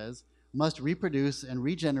 she says, must reproduce and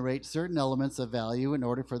regenerate certain elements of value in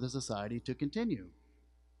order for the society to continue.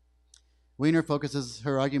 Weiner focuses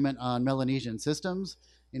her argument on Melanesian systems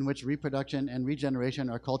in which reproduction and regeneration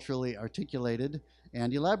are culturally articulated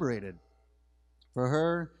and elaborated. For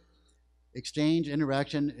her, exchange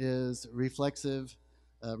interaction is reflective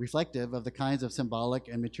of the kinds of symbolic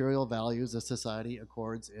and material values a society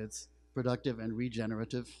accords its productive and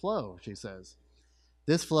regenerative flow, she says.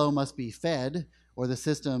 This flow must be fed, or the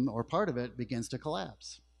system or part of it begins to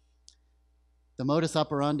collapse. The modus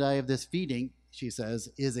operandi of this feeding, she says,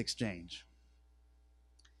 is exchange.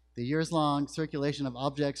 The years-long circulation of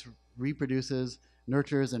objects reproduces,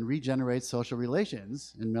 nurtures, and regenerates social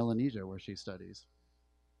relations in Melanesia, where she studies.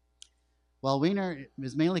 While Weiner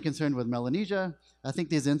is mainly concerned with Melanesia, I think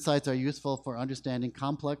these insights are useful for understanding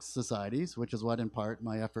complex societies, which is what, in part,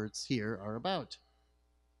 my efforts here are about.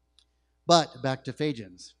 But back to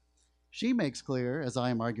Fagins. She makes clear, as I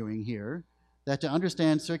am arguing here, that to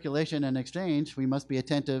understand circulation and exchange, we must be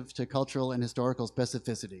attentive to cultural and historical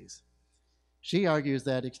specificities. She argues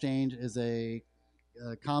that exchange is a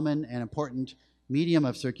common and important medium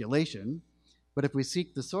of circulation, but if we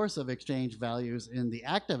seek the source of exchange values in the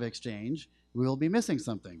act of exchange, we will be missing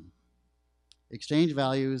something. Exchange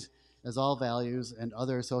values, as all values and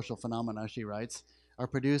other social phenomena, she writes, are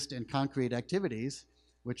produced in concrete activities,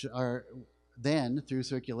 which are then, through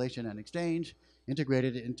circulation and exchange,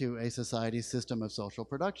 integrated into a society's system of social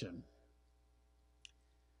production.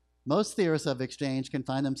 Most theorists of exchange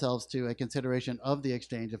confine themselves to a consideration of the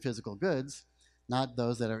exchange of physical goods, not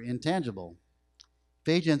those that are intangible.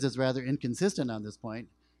 Fagins is rather inconsistent on this point,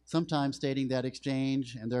 sometimes stating that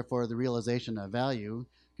exchange, and therefore the realization of value,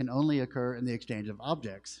 can only occur in the exchange of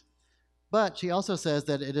objects. But she also says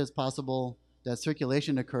that it is possible that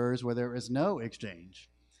circulation occurs where there is no exchange,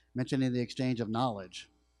 mentioning the exchange of knowledge.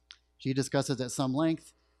 She discusses at some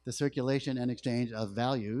length the circulation and exchange of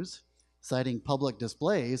values, citing public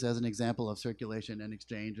displays as an example of circulation and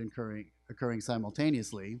exchange occurring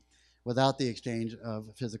simultaneously without the exchange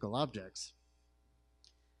of physical objects.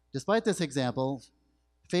 Despite this example,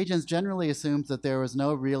 Fagins generally assumes that there is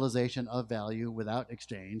no realization of value without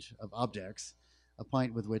exchange of objects, a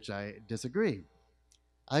point with which I disagree.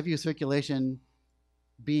 I view circulation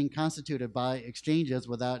being constituted by exchanges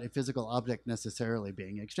without a physical object necessarily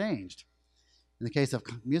being exchanged. In the case of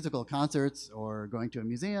musical concerts or going to a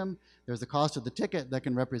museum, there's a cost of the ticket that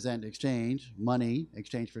can represent exchange, money,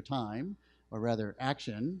 exchange for time, or rather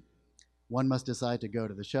action. One must decide to go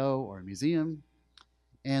to the show or a museum.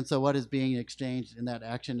 And so what is being exchanged in that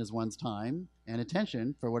action is one's time and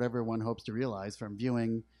attention for whatever one hopes to realize from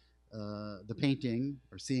viewing the painting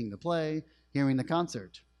or seeing the play, hearing the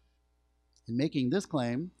concert. In making this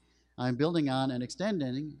claim, I'm building on and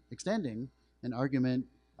extending an argument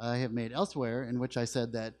I have made elsewhere, in which I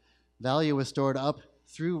said that value is stored up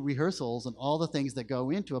through rehearsals and all the things that go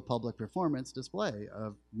into a public performance display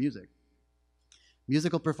of music.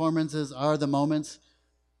 Musical performances are the moments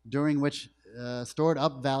during which stored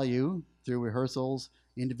up value through rehearsals,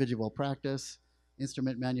 individual practice,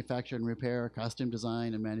 instrument manufacture and repair, costume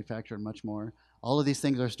design and manufacture, and much more. All of these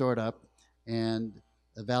things are stored up, and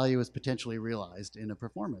the value is potentially realized in a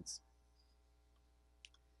performance.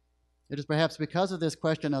 It is perhaps because of this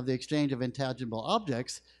question of the exchange of intangible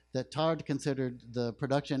objects that Tard considered the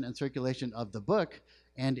production and circulation of the book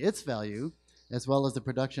and its value, as well as the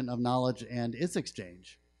production of knowledge and its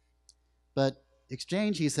exchange. But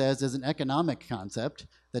exchange, he says, is an economic concept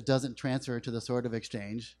that doesn't transfer to the sort of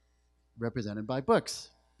exchange represented by books.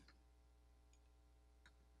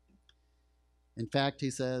 In fact,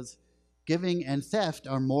 he says, giving and theft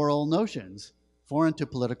are moral notions, foreign to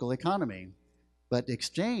political economy. But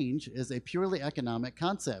exchange is a purely economic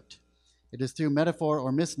concept. It is through metaphor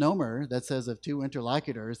or misnomer that says of two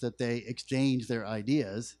interlocutors that they exchange their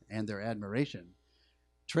ideas and their admiration.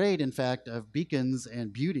 Trade, in fact, of beacons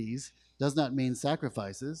and beauties does not mean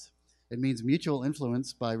sacrifices. It means mutual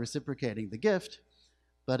influence by reciprocating the gift,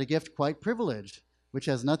 but a gift quite privileged, which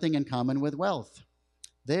has nothing in common with wealth.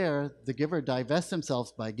 There, the giver divests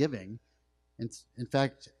himself by giving. In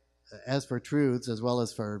fact, as for truths as well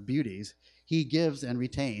as for beauties, he gives and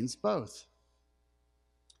retains both.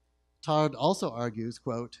 Tard also argues,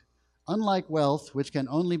 quote, unlike wealth, which can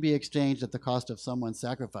only be exchanged at the cost of someone's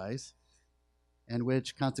sacrifice, and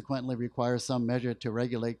which consequently requires some measure to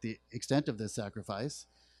regulate the extent of this sacrifice,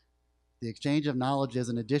 the exchange of knowledge is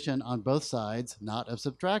an addition on both sides, not of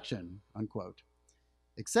subtraction, unquote.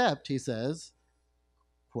 Except, he says,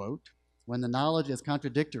 quote, when the knowledge is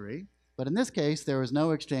contradictory, but in this case there is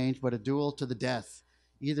no exchange but a duel to the death,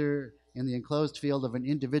 either in the enclosed field of an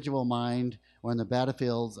individual mind or in the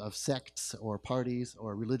battlefields of sects or parties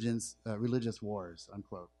or religious wars,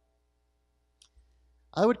 unquote.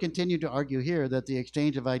 I would continue to argue here that the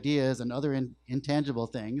exchange of ideas and other intangible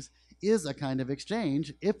things is a kind of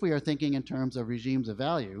exchange if we are thinking in terms of regimes of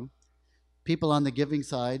value. People on the giving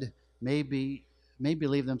side may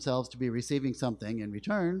believe themselves to be receiving something in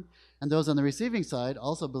return, and those on the receiving side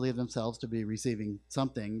also believe themselves to be receiving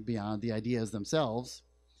something beyond the ideas themselves.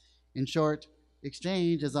 In short,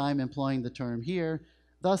 exchange, as I'm employing the term here,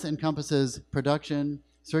 thus encompasses production,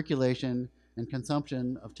 circulation, and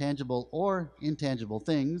consumption of tangible or intangible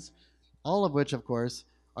things, all of which, of course,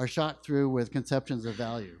 are shot through with conceptions of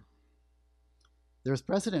value. There's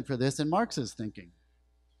precedent for this in Marx's thinking.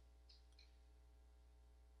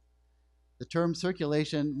 The term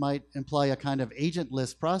circulation might imply a kind of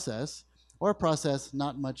agentless process, or a process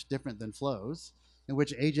not much different than flows, in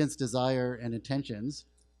which agents' desire and intentions,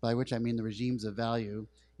 by which I mean the regimes of value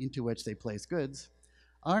into which they place goods,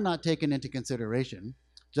 are not taken into consideration,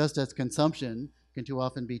 just as consumption can too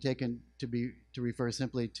often be taken to refer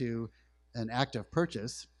simply to an act of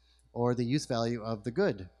purchase or the use value of the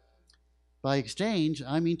good. By exchange,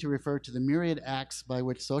 I mean to refer to the myriad acts by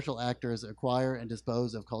which social actors acquire and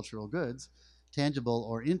dispose of cultural goods, tangible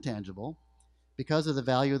or intangible, because of the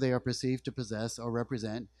value they are perceived to possess or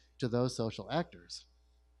represent to those social actors.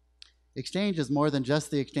 Exchange is more than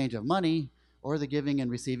just the exchange of money or the giving and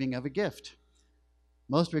receiving of a gift.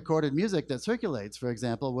 Most recorded music that circulates, for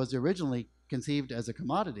example, was originally conceived as a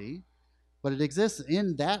commodity, but it exists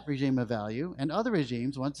in that regime of value and other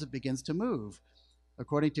regimes once it begins to move,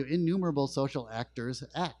 according to innumerable social actors'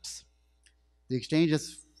 acts. The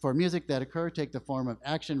exchanges for music that occur take the form of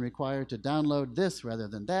action required to download this rather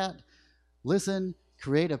than that, listen,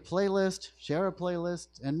 create a playlist, share a playlist,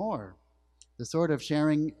 and more. The sort of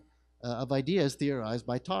sharing of ideas theorized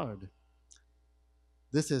by Tard.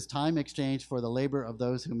 This is time exchanged for the labor of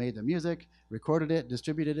those who made the music, recorded it,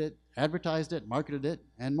 distributed it, advertised it, marketed it,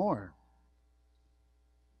 and more.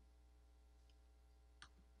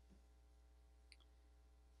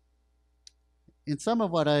 In some of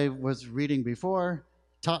what I was reading before,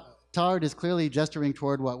 Tard is clearly gesturing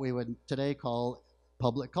toward what we would today call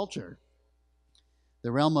public culture,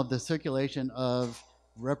 the realm of the circulation of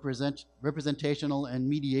representational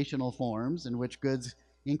and mediational forms in which goods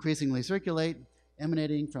increasingly circulate,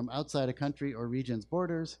 emanating from outside a country or region's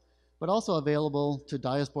borders, but also available to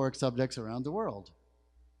diasporic subjects around the world.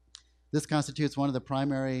 This constitutes one of the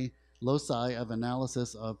primary loci of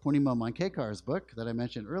analysis of Purnima Mankekar's book that I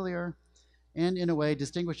mentioned earlier, and in a way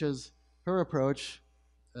distinguishes her approach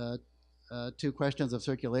to questions of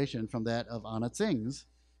circulation from that of Anat Singh's,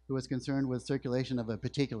 who was concerned with circulation of a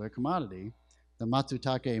particular commodity, the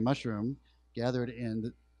matsutake mushroom, gathered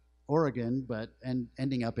in Oregon but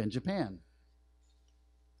ending up in Japan.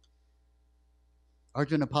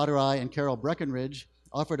 Arjuna Padarai and Carol Breckenridge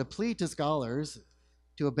offered a plea to scholars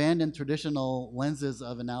to abandon traditional lenses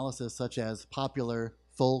of analysis such as popular,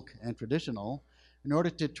 folk, and traditional in order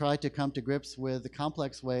to try to come to grips with the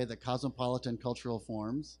complex way that cosmopolitan cultural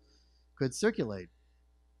forms could circulate.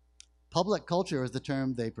 Public culture is the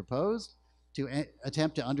term they proposed to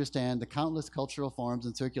attempt to understand the countless cultural forms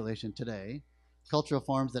in circulation today, cultural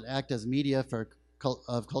forms that act as media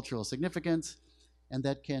of cultural significance and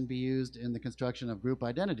that can be used in the construction of group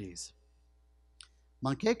identities.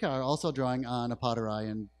 Mankekar, also drawing on Apadarai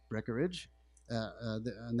and Breckenridge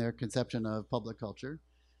and their conception of public culture,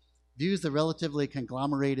 views the relatively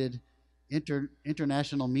conglomerated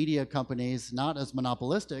international media companies not as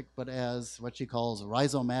monopolistic, but as what she calls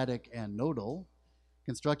rhizomatic and nodal,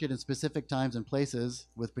 constructed in specific times and places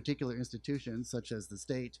with particular institutions such as the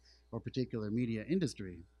state or particular media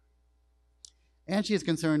industry. And she is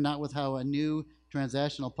concerned not with how a new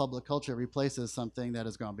transactional public culture replaces something that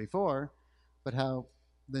has gone before, but how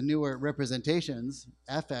the newer representations,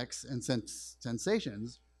 affects, and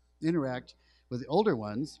sensations interact with the older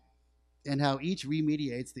ones, and how each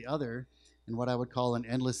remediates the other in what I would call an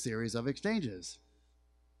endless series of exchanges.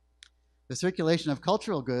 The circulation of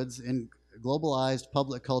cultural goods in globalized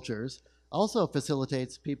public cultures also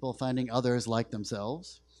facilitates people finding others like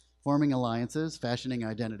themselves, forming alliances, fashioning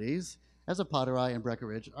identities, as Apadarai and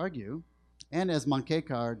Breckenridge argue, and as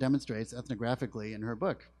Mankekar demonstrates ethnographically in her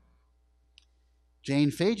book.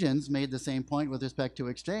 Jane Fagins made the same point with respect to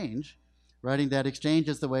exchange, writing that exchange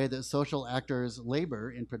is the way that social actors'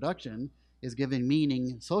 labor in production is given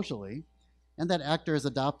meaning socially, and that actors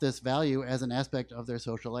adopt this value as an aspect of their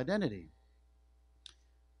social identity.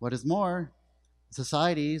 What is more,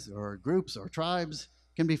 societies or groups or tribes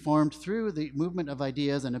can be formed through the movement of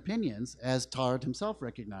ideas and opinions, as Tard himself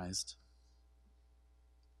recognized.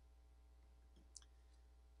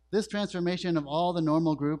 This transformation of all the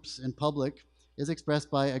normal groups in public is expressed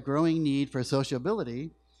by a growing need for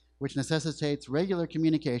sociability, which necessitates regular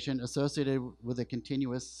communication associated with a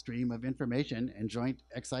continuous stream of information and joint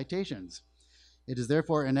excitations. It is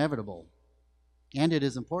therefore inevitable, and it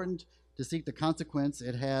is important to seek the consequence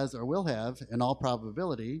it has or will have, in all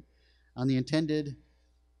probability, on the intended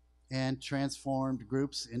and transformed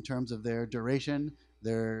groups in terms of their duration,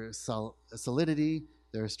 their solidity,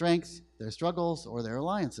 their strength, their struggles, or their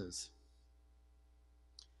alliances.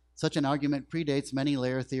 Such an argument predates many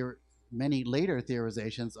later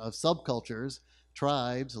theorizations of subcultures,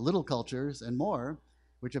 tribes, little cultures, and more,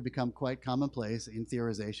 which have become quite commonplace in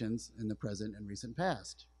theorizations in the present and recent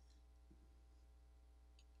past.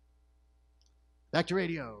 Back to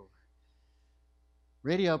radio.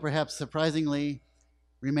 Radio, perhaps surprisingly,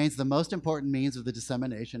 remains the most important means of the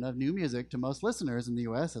dissemination of new music to most listeners in the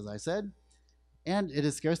US, as I said, and it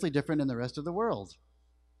is scarcely different in the rest of the world,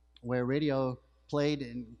 where radio played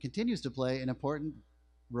and continues to play an important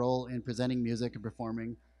role in presenting music and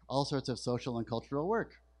performing all sorts of social and cultural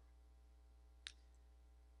work.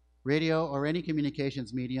 Radio, or any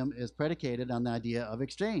communications medium, is predicated on the idea of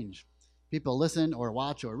exchange. People listen or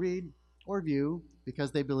watch or read or view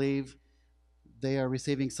because they believe they are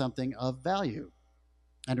receiving something of value.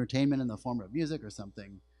 Entertainment in the form of music or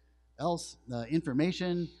something else,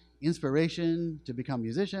 information, inspiration to become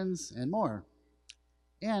musicians, and more.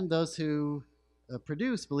 And those who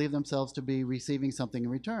produce believe themselves to be receiving something in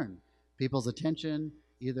return. People's attention,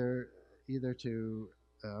 either to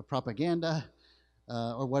propaganda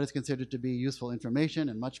or what is considered to be useful information,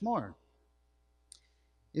 and much more.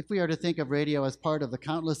 If we are to think of radio as part of the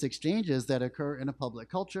countless exchanges that occur in a public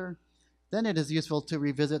culture, then it is useful to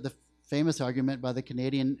revisit the famous argument by the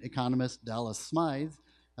Canadian economist Dallas Smythe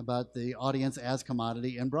about the audience as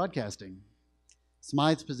commodity in broadcasting.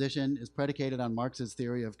 Smythe's position is predicated on Marx's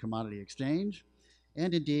theory of commodity exchange,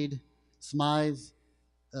 and indeed, Smythe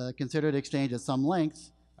considered exchange at some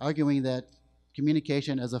length, arguing that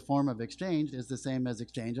communication as a form of exchange is the same as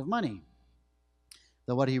exchange of money.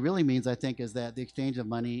 Though what he really means, I think, is that the exchange of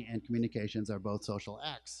money and communications are both social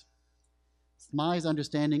acts. Smythe's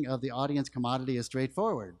understanding of the audience commodity is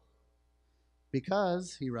straightforward.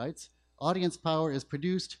 Because, he writes, audience power is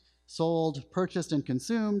produced, sold, purchased, and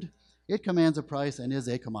consumed, it commands a price and is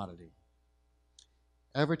a commodity.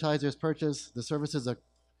 Advertisers purchase the services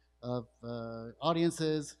of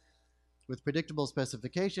audiences with predictable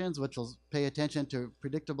specifications, which will pay attention to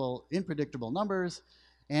unpredictable numbers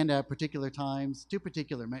and at particular times to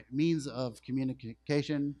particular means of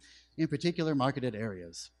communication in particular marketed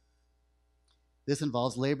areas. This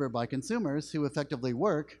involves labor by consumers who effectively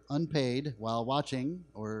work unpaid while watching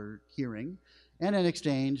or hearing, and in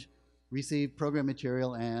exchange receive program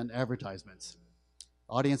material and advertisements.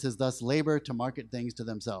 Audiences thus labor to market things to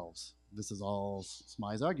themselves. This is all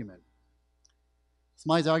Smythe's argument.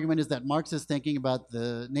 Smythe's argument is that Marx is thinking about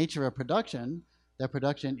the nature of production, that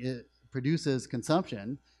production produces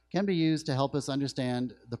consumption, can be used to help us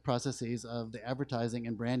understand the processes of the advertising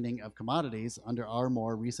and branding of commodities under our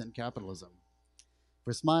more recent capitalism.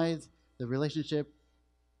 For Smythe, the relationship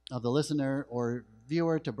of the listener or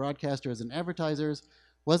viewer to broadcasters and advertisers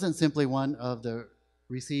wasn't simply one of the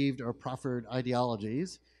received or proffered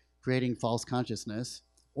ideologies, creating false consciousness,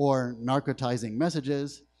 or narcotizing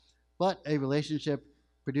messages, but a relationship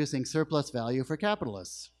producing surplus value for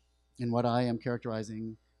capitalists in what I am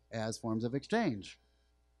characterizing as forms of exchange.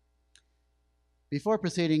 Before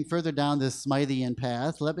proceeding further down this Smythian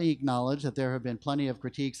path, let me acknowledge that there have been plenty of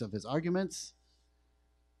critiques of his arguments.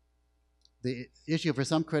 The issue for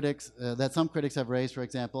some critics that some critics have raised, for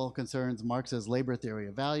example, concerns Marx's labor theory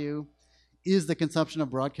of value. Is the consumption of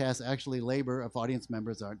broadcasts actually labor if audience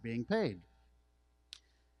members aren't being paid?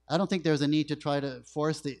 I don't think there's a need to try to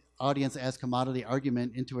force the audience as commodity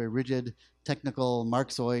argument into a rigid technical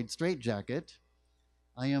Marxoid straitjacket.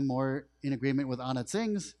 I am more in agreement with Anand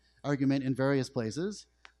Singh's argument in various places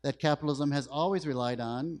that capitalism has always relied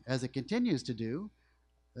on, as it continues to do,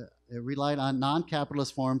 it relied on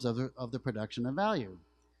non-capitalist forms of the production of value.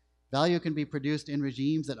 Value can be produced in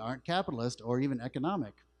regimes that aren't capitalist or even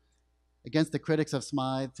economic. Against the critics of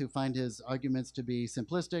Smythe who find his arguments to be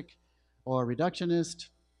simplistic or reductionist,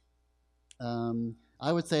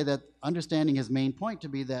 I would say that understanding his main point to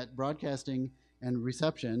be that broadcasting and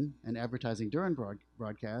reception and advertising during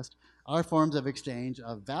broadcast are forms of exchange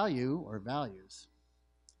of value or values.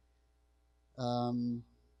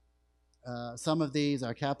 Some of these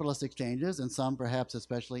are capitalist exchanges, and some, perhaps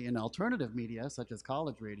especially in alternative media, such as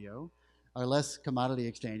college radio, are less commodity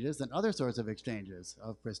exchanges than other sorts of exchanges,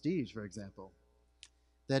 of prestige, for example.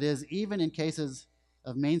 That is, even in cases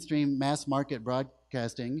of mainstream mass market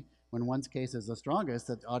broadcasting, when one's case is the strongest,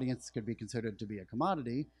 that the audience could be considered to be a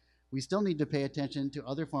commodity, we still need to pay attention to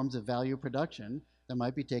other forms of value production that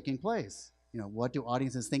might be taking place. You know, what do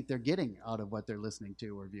audiences think they're getting out of what they're listening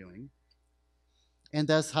to or viewing? And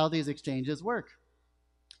thus how these exchanges work.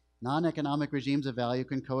 Non-economic regimes of value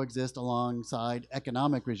can coexist alongside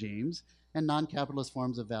economic regimes, and non-capitalist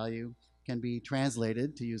forms of value can be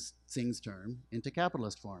translated, to use Singh's term, into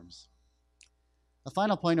capitalist forms. A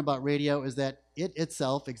final point about radio is that it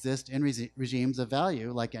itself exists in regimes of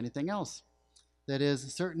value like anything else. That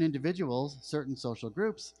is, certain individuals, certain social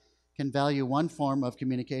groups, can value one form of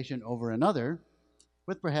communication over another,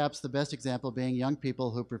 with perhaps the best example being young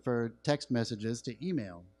people who prefer text messages to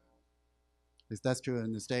email. At least that's true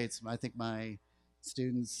in the States. I think my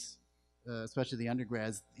students, especially the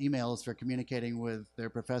undergrads, email is for communicating with their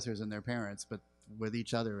professors and their parents, but with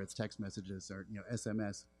each other it's text messages or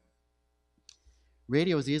SMS.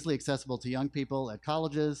 Radio is easily accessible to young people at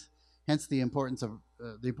colleges, hence the importance of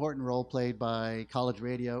the important role played by college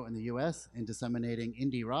radio in the US in disseminating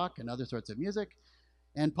indie rock and other sorts of music.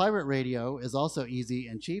 And pirate radio is also easy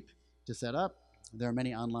and cheap to set up. There are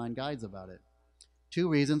many online guides about it. 2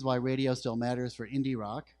 reasons why radio still matters for indie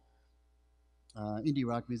rock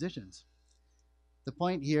musicians. The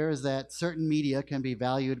point here is that certain media can be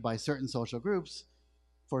valued by certain social groups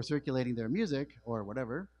for circulating their music or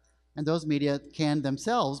whatever, and those media can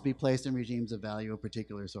themselves be placed in regimes of value of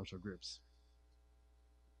particular social groups.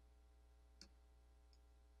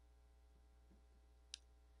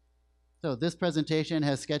 So this presentation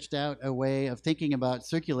has sketched out a way of thinking about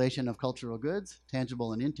circulation of cultural goods,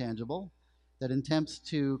 tangible and intangible, that attempts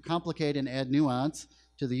to complicate and add nuance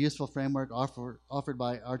to the useful framework offered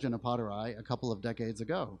by Arjun Appadurai a couple of decades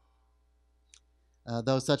ago.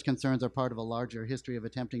 Though such concerns are part of a larger history of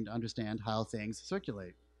attempting to understand how things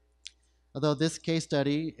circulate. Although this case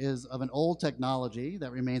study is of an old technology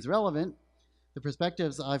that remains relevant, the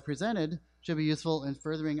perspectives I've presented should be useful in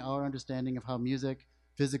furthering our understanding of how music,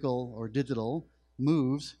 physical or digital,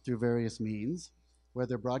 moves through various means,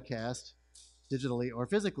 whether broadcast, digitally or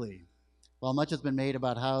physically. While much has been made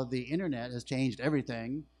about how the internet has changed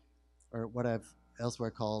everything, or what I've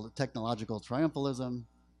elsewhere called technological triumphalism,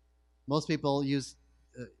 most people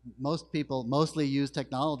mostly use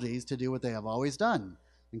technologies to do what they have always done,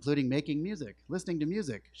 including making music, listening to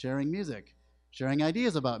music, sharing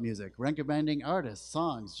ideas about music, recommending artists,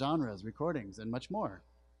 songs, genres, recordings, and much more.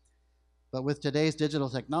 But with today's digital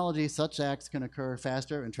technology, such acts can occur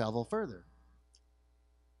faster and travel further.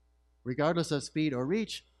 Regardless of speed or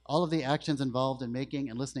reach, all of the actions involved in making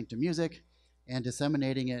and listening to music and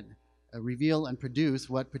disseminating it reveal and produce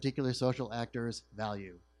what particular social actors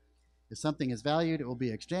value. If something is valued, it will be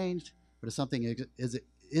exchanged, but if something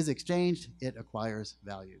is exchanged, it acquires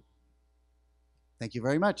value. Thank you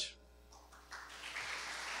very much.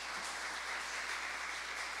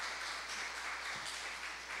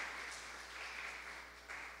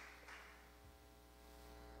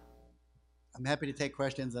 I'm happy to take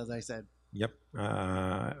questions, as I said. Yep.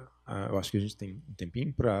 Eu acho que a gente tem um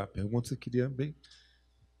tempinho para perguntas. Eu queria bem.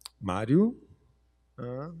 Mário,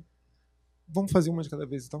 vamos fazer uma de cada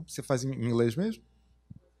vez, então. Você faz em inglês mesmo?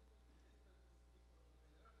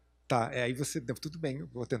 Tá, aí você... Tudo bem, eu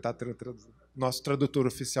vou tentar traduzir. Nosso tradutor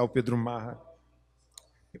oficial, Pedro Marra.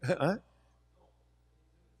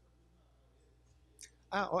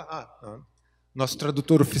 Nosso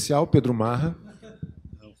tradutor oficial, Pedro Marra.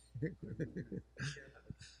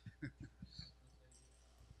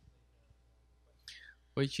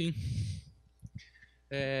 Oi, Tim.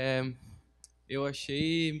 Eu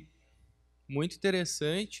achei muito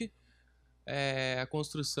interessante a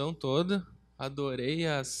construção toda. Adorei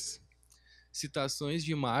as citações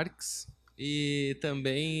de Marx e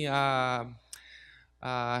também a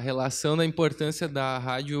relação da importância da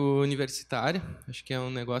rádio universitária. Acho que é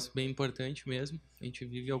um negócio bem importante mesmo. A gente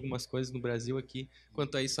vive algumas coisas no Brasil aqui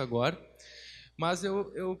quanto a isso agora. Mas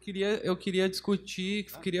eu queria discutir,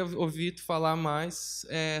 queria ouvir tu falar mais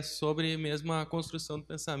sobre mesmo a construção do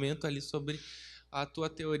pensamento ali, sobre a tua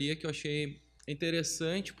teoria, que eu achei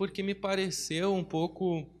interessante, porque me pareceu um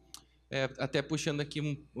pouco, até puxando aqui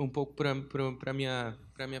um pouco para a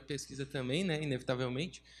minha pesquisa também, né,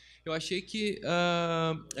 inevitavelmente, eu achei que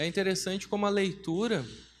é interessante como a leitura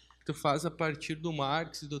que tu faz a partir do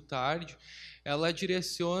Marx e do Tarde, ela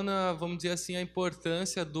direciona, vamos dizer assim, a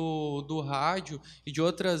importância do rádio e de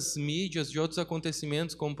outras mídias, de outros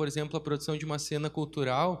acontecimentos, como, por exemplo, a produção de uma cena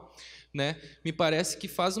cultural, né? Me parece que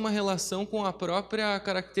faz uma relação com a própria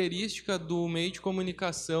característica do meio de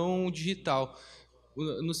comunicação digital,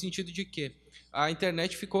 no sentido de que a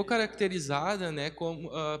internet ficou caracterizada, né,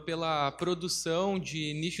 pela produção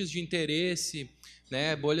de nichos de interesse,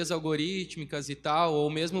 né, bolhas algorítmicas e tal,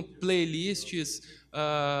 ou mesmo playlists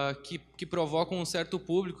que provocam um certo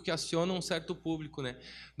público, que acionam um certo público, né?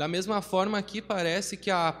 Da mesma forma, aqui parece que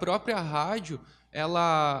a própria rádio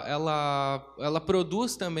ela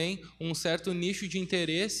produz também um certo nicho de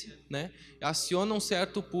interesse, né? Aciona um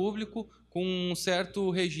certo público com um certo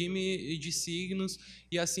regime de signos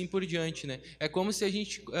e assim por diante, né? É como se a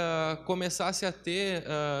gente começasse a ter,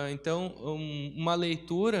 então, uma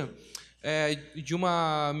leitura de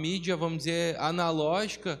uma mídia, vamos dizer,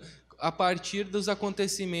 analógica, a partir dos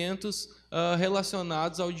acontecimentos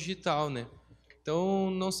relacionados ao digital, né? Então,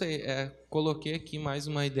 não sei, coloquei aqui mais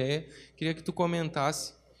uma ideia, queria que tu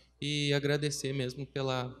comentasse e agradecer mesmo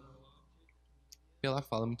pela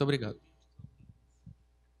fala. Muito obrigado.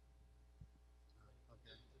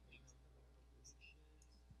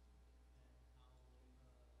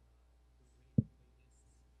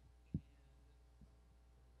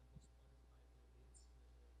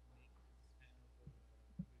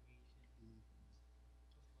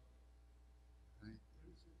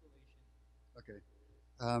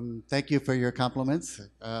 Thank you for your compliments.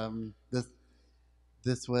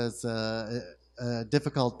 This was a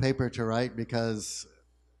difficult paper to write because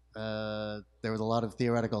there was a lot of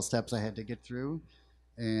theoretical steps I had to get through,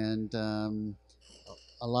 and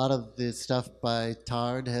a lot of the stuff by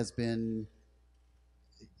Tard has been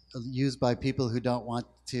used by people who don't want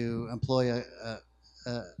to employ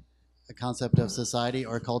a concept of society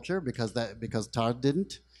or culture because Tard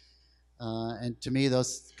didn't. And to me,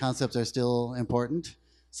 those concepts are still important.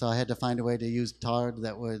 So I had to find a way to use Tard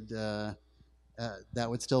that would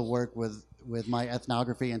still work with my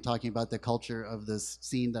ethnography and talking about the culture of this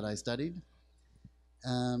scene that I studied.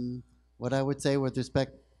 What I would say with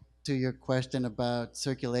respect to your question about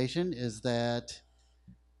circulation is that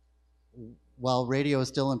while radio is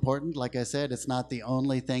still important, like I said, it's not the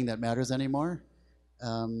only thing that matters anymore.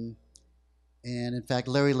 And in fact,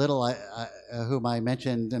 Larry Little, whom I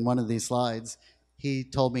mentioned in one of these slides, he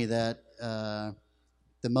told me that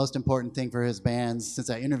the most important thing for his bands,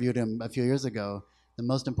 since I interviewed him a few years ago, the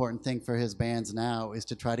most important thing for his bands now is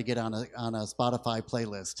to try to get on a Spotify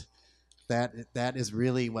playlist. That is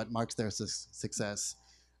really what marks their success.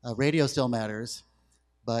 Radio still matters,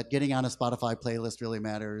 but getting on a Spotify playlist really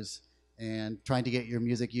matters. and trying to get your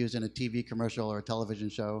music used in a TV commercial or a television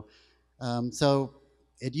show. So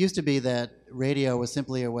it used to be that radio was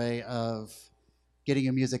simply a way of getting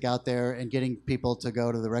your music out there and getting people to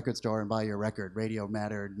go to the record store and buy your record. Radio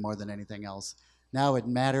mattered more than anything else. Now it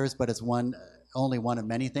matters, but it's only one of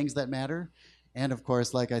many things that matter. And of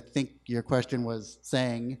course, like I think your question was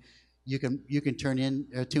saying, you can tune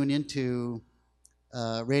into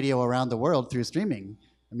radio around the world through streaming.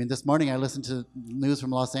 I mean, this morning I listened to news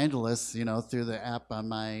from Los Angeles, through the app on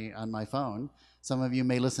my phone. Some of you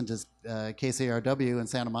may listen to KCRW in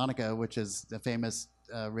Santa Monica, which is a famous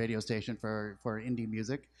radio station for indie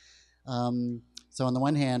music. So on the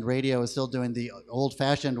one hand, radio is still doing the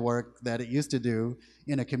old-fashioned work that it used to do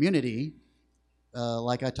in a community,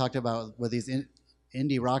 like I talked about with these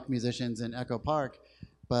indie rock musicians in Echo Park,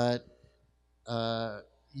 but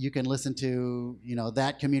you can listen to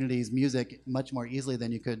that community's music much more easily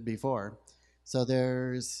than you could before. So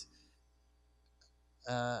there's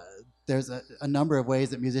a number of ways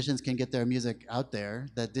that musicians can get their music out there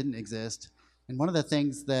that didn't exist. And one of the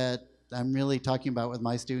things that I'm really talking about with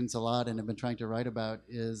my students a lot and have been trying to write about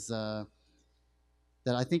is that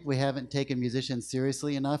I think we haven't taken musicians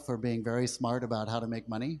seriously enough for being very smart about how to make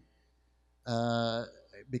money.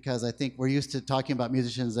 Because I think we're used to talking about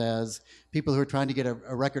musicians as people who are trying to get a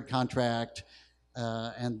record contract,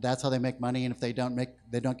 and that's how they make money. And if they don't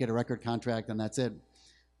get a record contract, then that's it.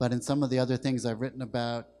 But in some of the other things I've written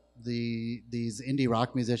about these indie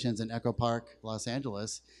rock musicians in Echo Park, Los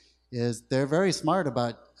Angeles, is they're very smart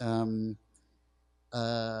about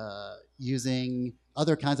using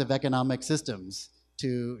other kinds of economic systems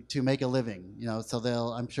to make a living. So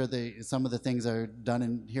I'm sure some of the things are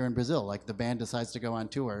done here in Brazil, like the band decides to go on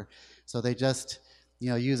tour, so they just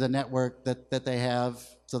use a network that they have.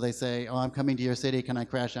 So they say, oh, I'm coming to your city, can I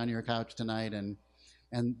crash on your couch tonight? And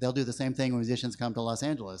they'll do the same thing when musicians come to Los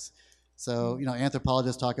Angeles. So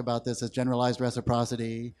anthropologists talk about this as generalized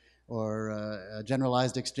reciprocity, or a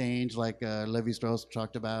generalized exchange, like Levi-Strauss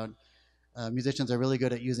talked about. Musicians are really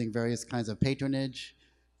good at using various kinds of patronage.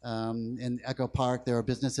 In Echo Park, there are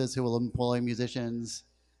businesses who will employ musicians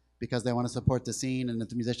because they want to support the scene, and if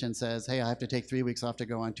the musician says, hey, I have to take 3 weeks off to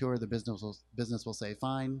go on tour, the business will say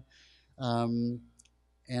fine.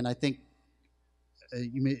 And I think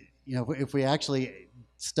if we actually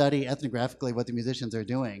study ethnographically what the musicians are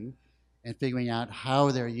doing and figuring out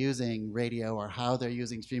how they're using radio or how they're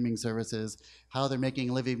using streaming services, how they're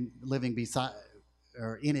making living beside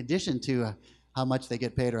or in addition to how much they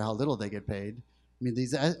get paid or how little they get paid. I mean,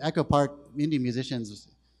 these Echo Park indie musicians,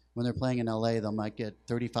 when they're playing in LA, they might get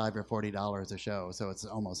 $35 or $40 a show, so it's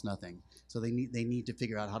almost nothing. So they need to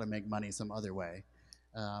figure out how to make money some other way.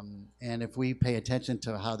 And if we pay attention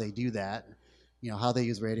to how they do that, how they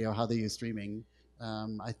use radio, how they use streaming,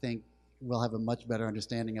 I think we'll have a much better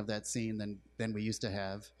understanding of that scene than we used to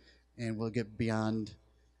have, and we'll get beyond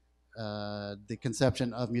the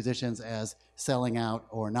conception of musicians as selling out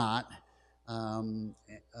or not. And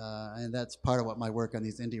that's part of what my work on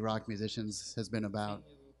these indie rock musicians has been about.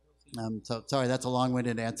 So sorry, that's a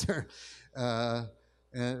long-winded answer,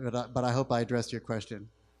 but I hope I addressed your question.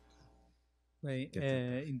 Bem,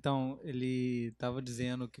 então ele estava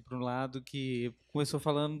dizendo que, por um lado, que começou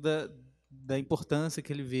falando da importância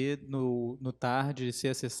que ele vê no TARD de ser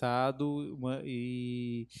acessado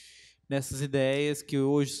e nessas ideias que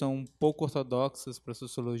hoje são pouco ortodoxas para a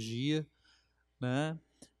sociologia, né?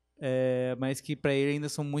 Mas que para ele ainda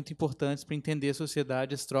são muito importantes para entender a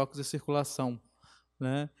sociedade, as trocas e a circulação,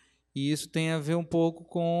 né? E isso tem a ver um pouco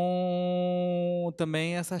com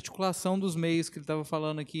também essa articulação dos meios que ele estava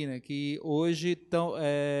falando aqui, né? Que hoje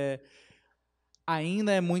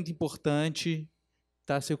ainda é muito importante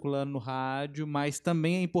estar circulando no rádio, mas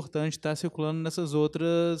também é importante estar circulando nessas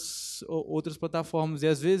outras plataformas. E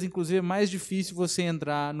às vezes, inclusive, é mais difícil você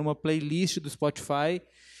entrar numa playlist do Spotify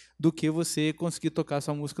do que você conseguir tocar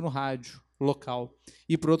sua música no rádio local.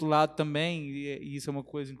 E, por outro lado, também, e isso é uma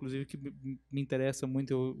coisa, inclusive, que me interessa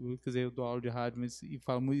muito, eu dou aula de rádio, e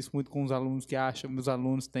falo isso muito com os alunos que acham, meus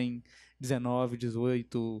alunos têm 19,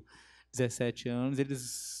 18, 17 anos,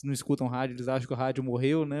 eles não escutam rádio, eles acham que o rádio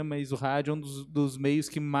morreu, né? Mas o rádio é um dos meios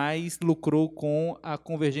que mais lucrou com a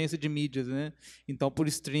convergência de mídias, né? Então, por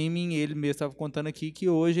streaming, ele mesmo estava contando aqui que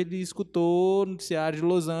hoje ele escutou o noticiário de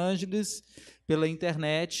Los Angeles pela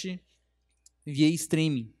internet via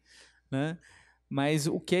streaming, né? Mas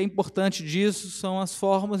o que é importante disso são as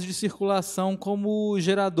formas de circulação como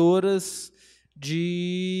geradoras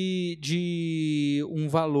de um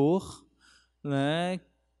valor, né,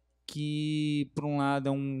 que, por um lado,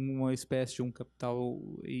 é uma espécie de um capital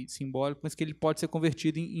simbólico, mas que ele pode ser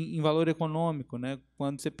convertido em valor econômico, né?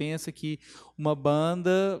 Quando você pensa que uma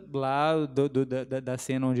banda lá da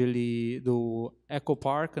cena do Echo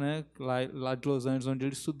Park, né? Lá de Los Angeles, onde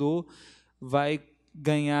ele estudou, vai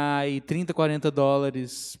ganhar aí $30,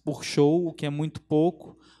 $40 por show, o que é muito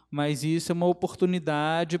pouco, mas isso é uma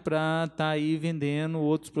oportunidade para estar aí vendendo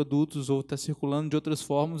outros produtos ou estar circulando de outras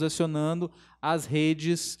formas, acionando as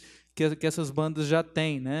redes que essas bandas já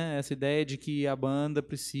têm, né? Essa ideia de que a banda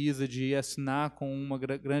precisa de assinar com uma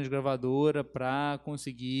grande gravadora para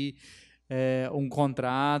conseguir um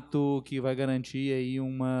contrato que vai garantir aí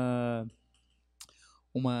um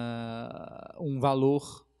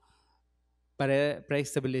valor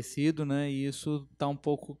pré-estabelecido, né? E isso está um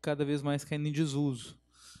pouco cada vez mais caindo em desuso,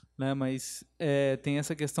 né? Mas tem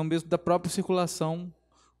essa questão mesmo da própria circulação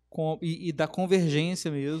e da convergência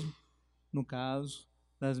mesmo, no caso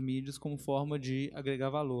das mídias, como forma de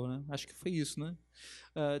agregar valor, né? Acho que foi isso, né?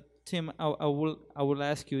 Tim, I will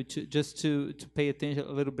ask you to pay attention,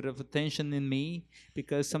 a little bit of attention in me,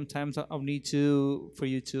 because sometimes I'll need for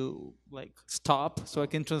you to like stop so I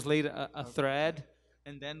can translate a thread,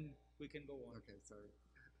 and then we can go on. Okay, sorry.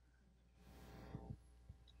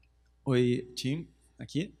 Oi, Tim,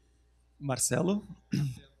 aqui. Marcelo.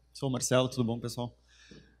 Sou o Marcelo, tudo bom, pessoal?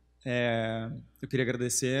 Eu queria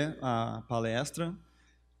agradecer a palestra.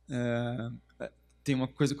 Tem uma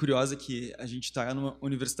coisa curiosa que a gente está numa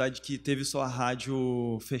universidade que teve sua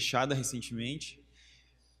rádio fechada recentemente,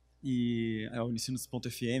 e é o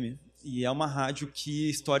Unisinos.fm, e é uma rádio que,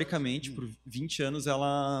 historicamente, por 20 anos,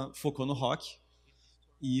 ela focou no rock,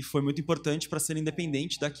 e foi muito importante para ser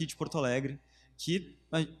independente daqui de Porto Alegre, que,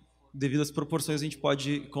 devido às proporções, a gente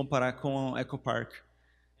pode comparar com Echo Park,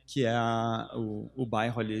 que é o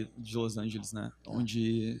bairro ali de Los Angeles, né?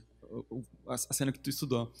 Onde a cena que tu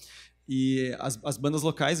estudou. E as bandas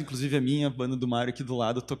locais, inclusive a minha, a banda do Mário aqui do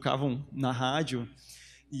lado, tocavam na rádio,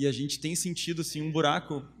 e a gente tem sentido assim, um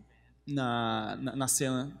buraco na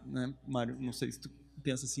cena, né, Mário? Não sei se tu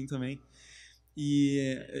pensa assim também.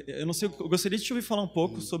 E eu não sei, eu gostaria de te ouvir falar um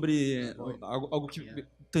pouco sobre algo que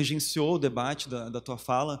tangenciou o debate da tua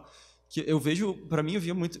fala, que eu vejo, para mim, eu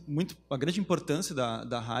via muito a grande importância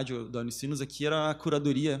da rádio, da Unisinos aqui, era a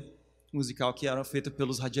curadoria musical que era feita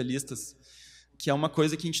pelos radialistas, que é uma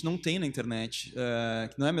coisa que a gente não tem na internet,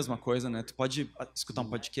 que não é a mesma coisa, né? Tu pode escutar um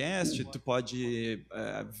podcast, tu pode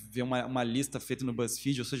ver uma lista feita no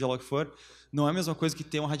BuzzFeed, ou seja lá o que for, não é a mesma coisa que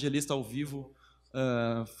ter um radialista ao vivo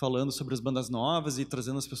falando sobre as bandas novas e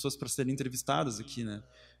trazendo as pessoas para serem entrevistadas aqui, né?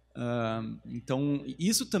 Então,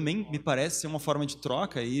 isso também me parece ser uma forma de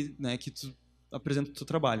troca aí, né, que tu apresenta o teu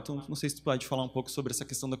trabalho. Então, não sei se tu pode falar um pouco sobre essa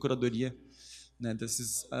questão da curadoria, né,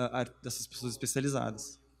 dessas pessoas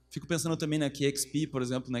especializadas. Fico pensando também na KXP, por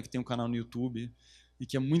exemplo, né, que tem um canal no YouTube e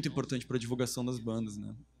que é muito importante para a divulgação das bandas,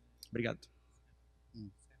 né? Obrigado.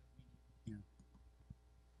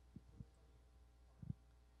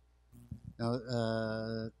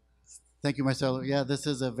 Thank you, Marcelo. Yeah, this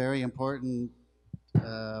is a very important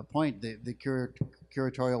point. The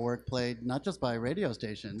curatorial work played not just by radio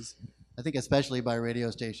stations, I think especially by radio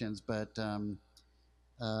stations, but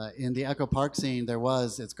in the Echo Park scene,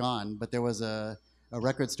 it's gone, but there was a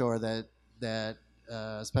record store that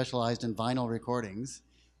specialized in vinyl recordings,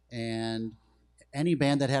 and any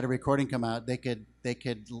band that had a recording come out, they could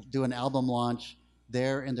do an album launch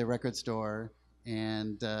there in the record store,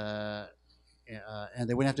 and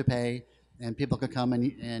they wouldn't have to pay, and people could come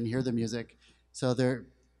and hear the music. So there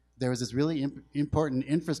was this really important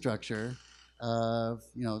infrastructure of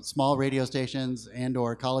small radio stations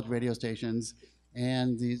and/or college radio stations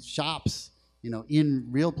and these shops, in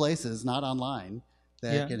real places, not online,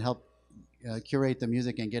 that can help curate the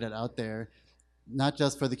music and get it out there, not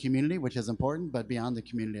just for the community, which is important, but beyond the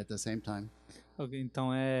community at the same time. Okay,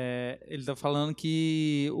 então ele está falando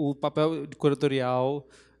que o papel curatorial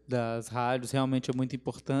das rádios realmente é muito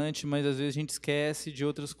importante, mas às vezes a gente esquece de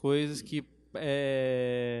outras coisas que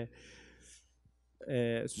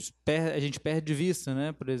a gente perde de vista,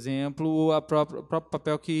 né? Por exemplo, o próprio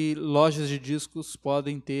papel que lojas de discos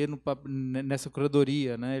podem ter nessa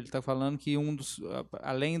curadoria, né? Ele está falando que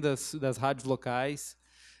além das rádios locais,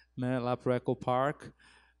 né, lá para o Echo Park,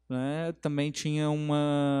 né, também tinha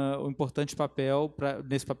um importante papel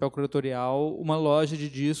nesse papel curatorial, uma loja de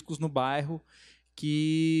discos no bairro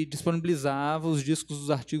que disponibilizava os discos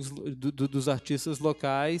dos artistas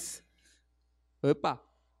locais.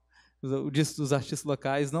 O disco dos artistas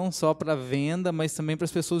locais, não só para venda, mas também para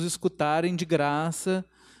as pessoas escutarem de graça,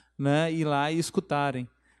 né, ir lá e escutarem,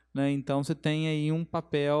 né? Então você tem aí um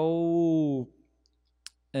papel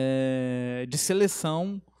de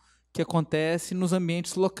seleção que acontece nos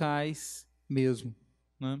ambientes locais mesmo,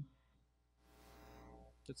 né?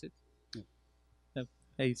 That's it.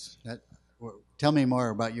 É isso. Tell me more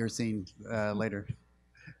about your scene later.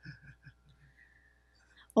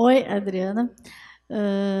 Oi, Adriana.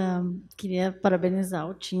 Queria parabenizar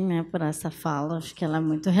o Tim, né, por essa fala. Acho que ela é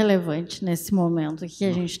muito relevante nesse momento que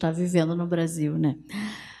a gente está vivendo no Brasil, né?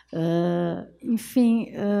 Enfim,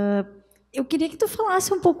 eu queria que tu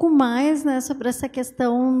falasse um pouco mais, né, sobre essa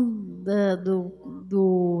questão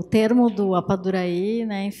do termo do Apaduraí,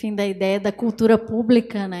 né, enfim, da ideia da cultura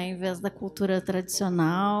pública, né, em vez da cultura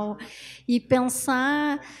tradicional, e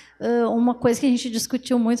pensar uma coisa que a gente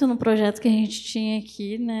discutiu muito no projeto que a gente tinha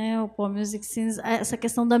aqui, né, o Pop Music Scenes, essa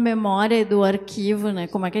questão da memória e do arquivo, né,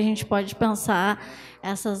 como é que a gente pode pensar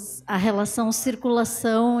a relação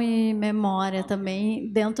circulação e memória também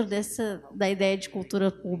dentro da ideia de cultura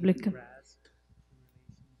pública.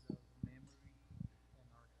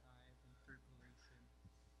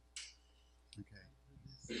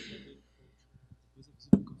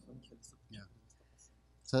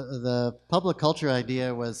 So the public culture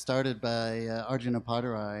idea was started by Arjun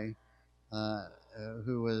Appadurai,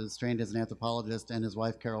 who was trained as an anthropologist, and his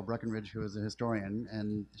wife, Carol Breckenridge, who was a historian,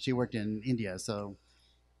 and she worked in India. So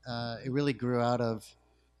it really grew out of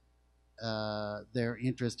their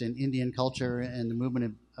interest in Indian culture and the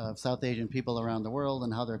movement of South Asian people around the world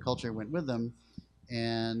and how their culture went with them.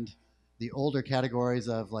 And the older categories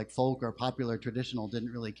of like folk or popular traditional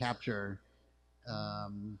didn't really capture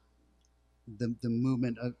the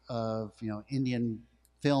movement of Indian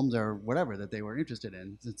films or whatever that they were interested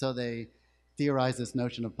in. And so they theorized this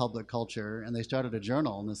notion of public culture, and they started a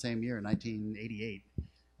journal in the same year, 1988,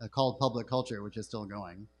 called Public Culture, which is still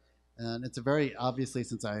going. And it's a very, obviously,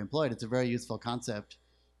 since I employed, it's a very useful concept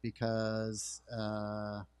because,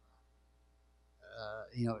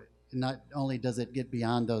 not only does it get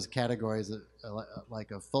beyond those categories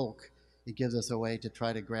like a folk, it gives us a way to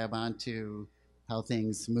try to grab onto how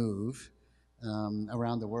things move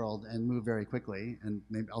around the world and move very quickly. And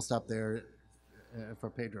maybe I'll stop there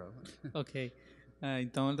for Pedro. Ok.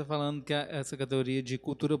 Então ele está falando que essa categoria de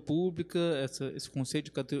cultura pública, esse conceito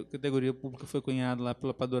de categoria pública foi cunhado lá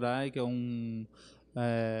pelo Appadurai, que é um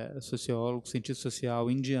sociólogo, cientista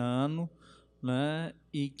social indiano, né?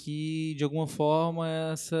 E que de alguma forma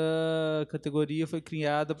essa categoria foi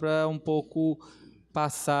criada para um pouco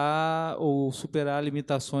passar ou superar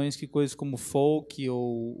limitações que coisas como folk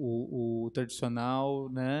ou o tradicional,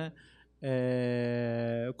 né?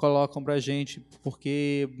 Colocam para a gente,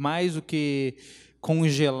 porque mais do que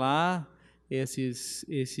congelar esses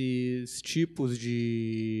tipos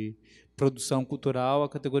de produção cultural, a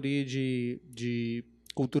categoria de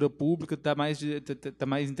cultura pública está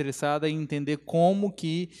mais interessada em entender como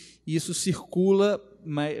que isso circula,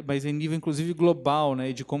 mas em nível inclusive global,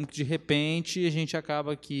 né? De como que de repente a gente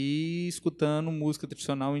acaba aqui escutando música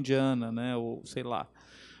tradicional indiana, né? Ou sei lá,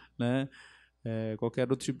 né?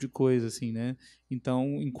 Qualquer outro tipo de coisa, assim, né?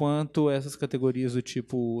 Então, enquanto essas categorias do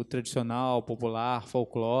tipo tradicional, popular,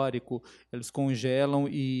 folclórico, eles congelam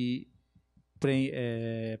e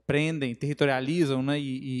prendem, territorializam, né?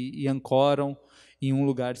 E ancoram em um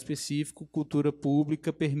lugar específico, cultura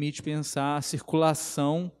pública permite pensar a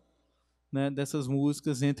circulação, né, dessas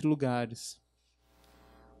músicas entre lugares.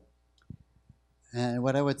 And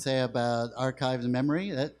what I would say about archives and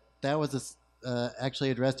memory, that was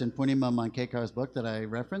actually addressed in Purnima Mankekar's book that I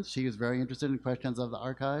referenced. She was very interested in questions of the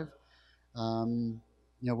archive.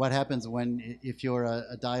 What happens if you're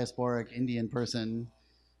a diasporic Indian person,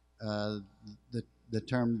 the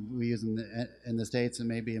term we use in the States and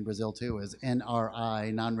maybe in Brazil too is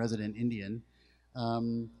NRI, non-resident Indian.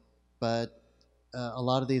 But a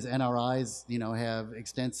lot of these NRIs, have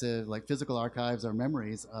extensive like physical archives or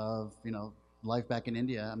memories of, life back in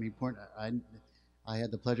India. I mean, I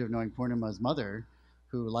had the pleasure of knowing Purnima's mother,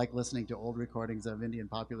 who liked listening to old recordings of Indian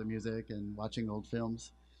popular music and watching old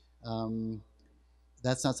films.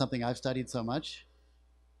 That's not something I've studied so much.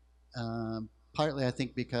 Partly, I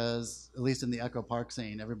think, because, at least in the Echo Park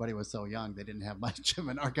scene, everybody was so young, they didn't have much of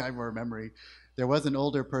an archive or memory. There was an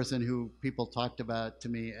older person who people talked about to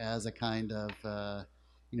me as a kind of,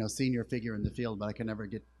 senior figure in the field, but I could never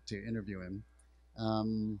get to interview him.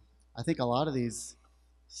 I think a lot of these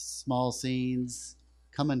small scenes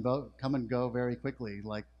come and go very quickly,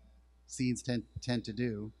 like scenes tend to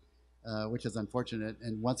do, which is unfortunate.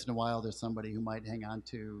 And once in a while, there's somebody who might hang on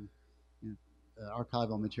to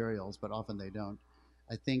archival materials, but often they don't.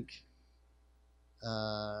 I think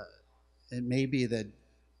it may be that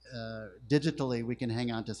digitally we can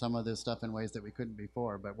hang on to some of this stuff in ways that we couldn't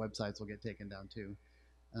before, but websites will get taken down too.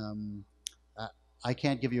 I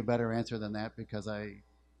can't give you a better answer than that because I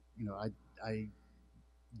I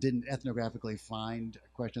didn't ethnographically find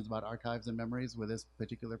questions about archives and memories with this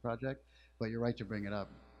particular project, but you're right to bring it up.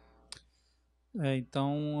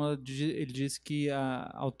 Então, ele disse que a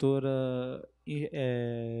autora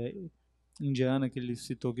indiana que ele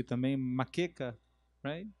citou aqui também, Makeka,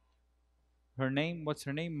 right? What's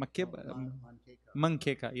her name?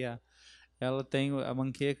 Manqueca, yeah. A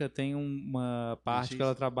Manqueca tem uma parte que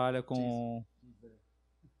ela trabalha com...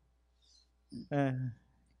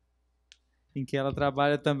 em que ela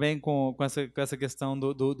trabalha também com essa questão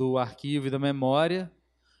do arquivo e da memória,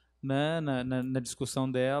 né, na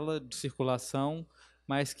discussão dela, de circulação,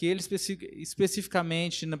 mas que ele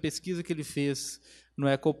especificamente na pesquisa que ele fez no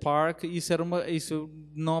Echo Park, isso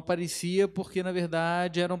não aparecia porque, na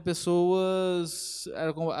verdade, eram pessoas...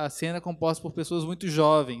 a cena é composta por pessoas muito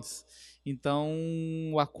jovens. Então,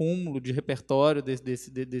 o acúmulo de repertório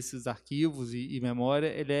desses arquivos e memória,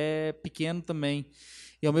 ele é pequeno também.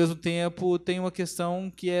 E, ao mesmo tempo, tem uma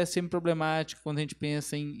questão que é sempre problemática quando a gente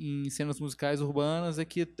pensa em cenas musicais urbanas, é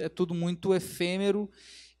que é tudo muito efêmero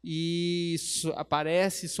e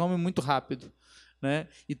aparece e some muito rápido, né?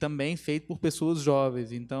 E também feito por pessoas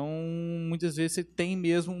jovens. Então, muitas vezes você tem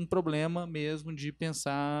mesmo um problema mesmo de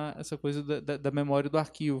pensar essa coisa da memória do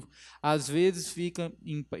arquivo. Às vezes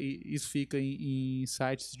isso fica em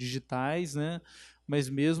sites digitais, né? Mas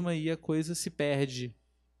mesmo aí a coisa se perde,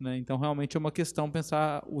 né? Então, realmente é uma questão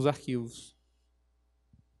pensar os arquivos.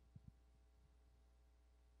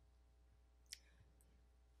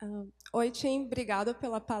 Oi, Tim, obrigada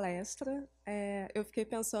pela palestra. Eu fiquei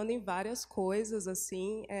pensando em várias coisas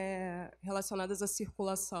assim relacionadas à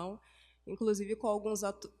circulação, inclusive com alguns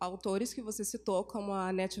autores que você citou, como a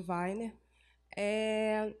Annette Weiner.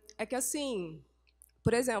 É que, assim,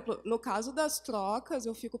 por exemplo, no caso das trocas,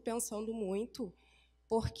 eu fico pensando muito,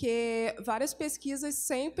 porque várias pesquisas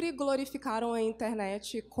sempre glorificaram a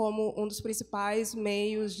internet como um dos principais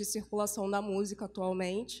meios de circulação da música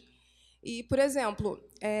atualmente. E, por exemplo,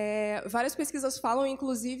 várias pesquisas falam,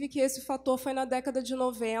 inclusive, que esse fator foi na década de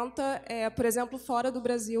 90, por exemplo, fora do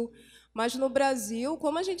Brasil. Mas, no Brasil,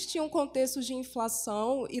 como a gente tinha um contexto de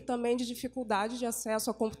inflação e também de dificuldade de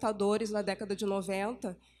acesso a computadores na década de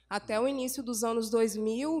 90, até o início dos anos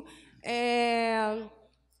 2000,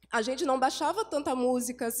 a gente não baixava tanta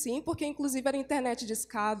música assim, porque, inclusive, era internet de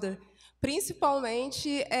escada,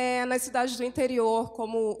 principalmente nas cidades do interior,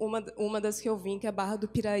 como uma das que eu vim, que é Barra do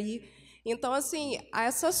Piraí. Então, assim,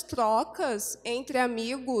 essas trocas entre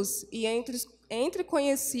amigos e entre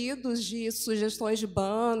conhecidos de sugestões de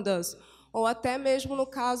bandas, ou até mesmo no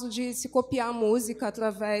caso de se copiar música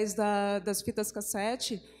através das fitas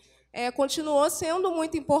cassete, continuou sendo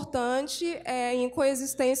muito importante em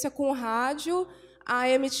coexistência com o rádio, a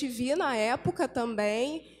MTV na época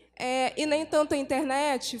também, e nem tanto a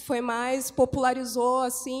internet, popularizou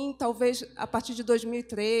assim, talvez a partir de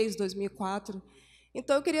 2003, 2004.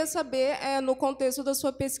 Então, eu queria saber, no contexto da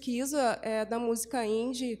sua pesquisa da música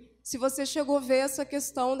indie, se você chegou a ver essa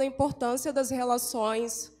questão da importância das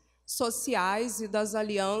relações sociais e das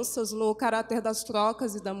alianças no caráter das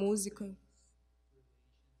trocas e da música.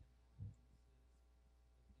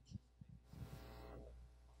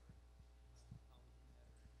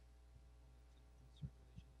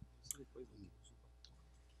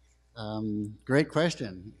 Great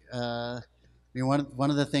question. I mean, one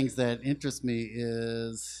of the things that interests me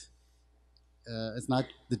is it's not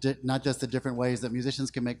just the different ways that musicians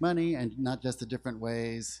can make money, and not just the different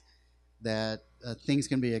ways that things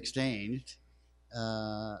can be exchanged,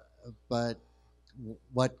 but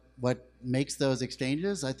what makes those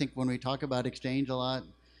exchanges. I think when we talk about exchange a lot,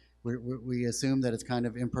 we assume that it's kind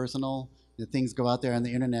of impersonal, that things go out there on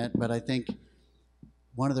the internet. But I think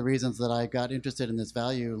one of the reasons that I got interested in this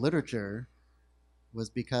value literature was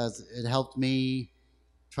because it helped me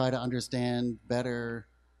try to understand better,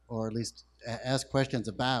 or at least ask questions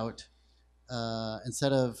about,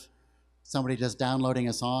 instead of somebody just downloading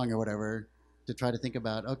a song or whatever, to try to think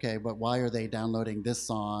about, okay, but why are they downloading this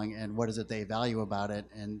song, and what is it they value about it,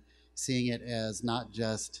 and seeing it as not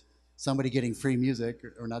just somebody getting free music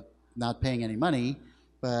or not paying any money,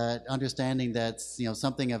 but understanding that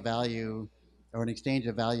something of value or an exchange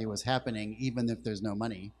of value is happening even if there's no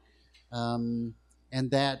money. And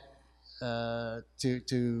that,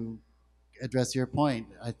 to address your point,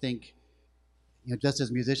 I think, just as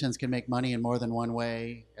musicians can make money in more than one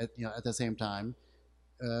way at the same time,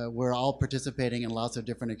 we're all participating in lots of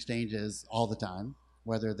different exchanges all the time,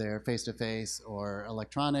 whether they're face-to-face or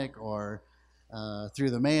electronic or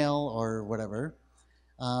through the mail or whatever.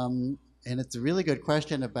 And it's a really good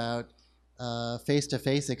question about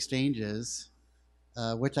face-to-face exchanges,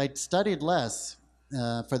 which I studied less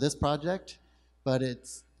for this project, but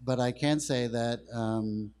but I can say that.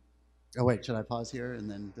 Oh wait, should I pause here and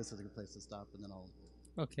then this is a good place to stop and then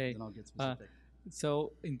Ok. Get specific.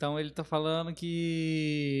 Então ele está falando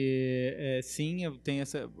que sim, tem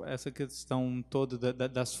essa questão toda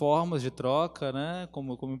das formas de troca, né,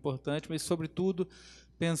 como importante, mas sobretudo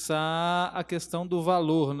pensar a questão do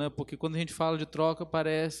valor, né, porque quando a gente fala de troca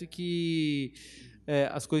parece que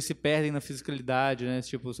as coisas se perdem na fisicalidade, né,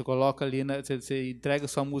 tipo, você coloca ali, você entrega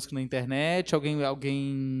sua música na internet,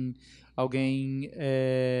 alguém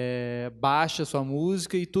baixa sua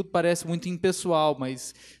música e tudo parece muito impessoal,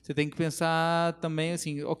 mas você tem que pensar também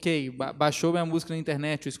assim, ok, baixou minha música na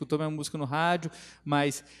internet, ou escutou minha música no rádio,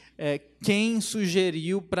 mas quem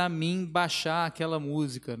sugeriu para mim baixar aquela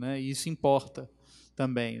música, né? Isso importa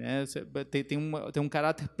também, né? Tem um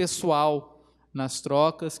caráter pessoal nas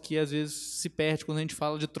trocas que às vezes se perde quando a gente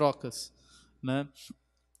fala de trocas, né?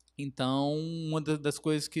 Então, uma das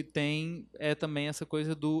coisas que tem é também essa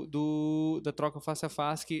coisa da troca face a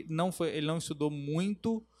face, que ele não estudou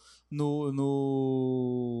muito no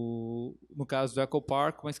caso do Echo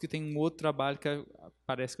Park, mas que tem um outro trabalho que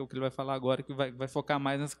parece que é o que ele vai falar agora, que vai focar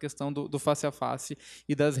mais nessa questão do face a face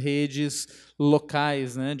e das redes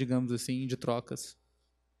locais, né, digamos assim, de trocas.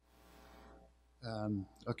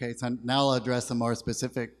 Okay, so now I'll address a more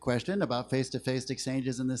specific question about face-to-face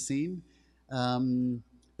exchanges in the scene.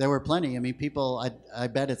 There were plenty. I mean, people, I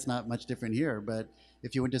bet it's not much different here, but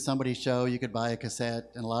if you went to somebody's show, you could buy a cassette,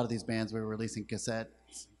 and a lot of these bands were releasing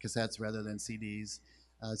cassettes rather than CDs.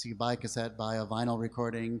 So you could buy a cassette, buy a vinyl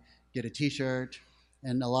recording, get a T-shirt,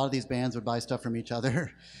 and a lot of these bands would buy stuff from each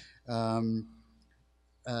other,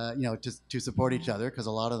 to support each other, because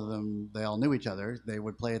a lot of them, they all knew each other. They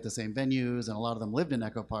would play at the same venues, and a lot of them lived in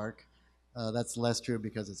Echo Park. That's less true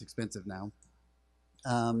because it's expensive now.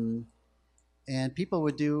 And people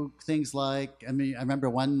would do things like, I mean, I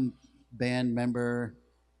remember one band member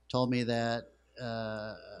told me that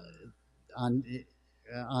on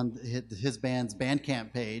his band's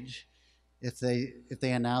Bandcamp page, if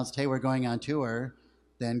they announced, hey, we're going on tour,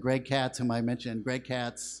 then Greg Katz, whom I mentioned, Greg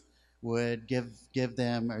Katz would give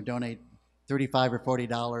them or donate $35 or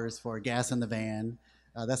 $40 for gas in the van.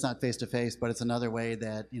 That's not face-to-face, but it's another way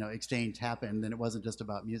that, exchange happened, and it wasn't just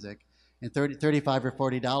about music. And $35 or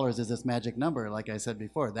 $40 is this magic number, like I said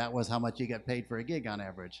before. That was how much you get paid for a gig on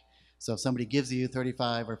average. So if somebody gives you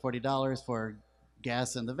 $35 or $40 for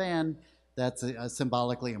gas in the van, that's a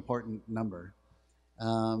symbolically important number.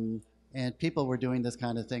 And people were doing this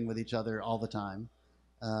kind of thing with each other all the time.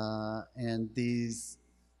 And these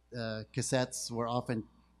cassettes were often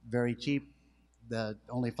very cheap,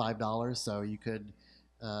 only $5, so you could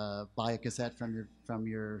buy a cassette from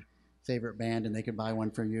your favorite band, and they could buy one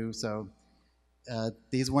from you. So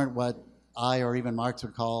these weren't what I or even Marx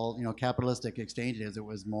would call, capitalistic exchanges. It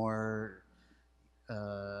was more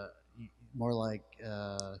like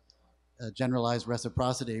generalized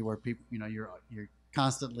reciprocity, where people, you're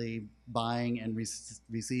constantly buying and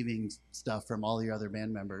receiving stuff from all your other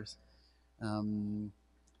band members, and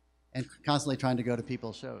constantly trying to go to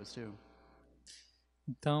people's shows too.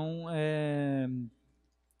 Então,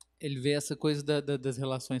 ele vê essa coisa das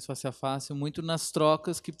relações face a face muito nas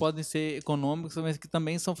trocas que podem ser econômicas, mas que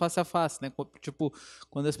também são face a face, né? Tipo,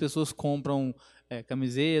 quando as pessoas compram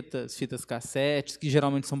camisetas, fitas cassetes, que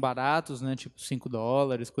geralmente são baratos, né? Tipo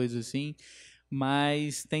 $5, coisas assim.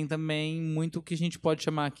 Mas tem também muito o que a gente pode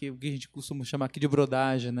chamar aqui, o que a gente costuma chamar aqui de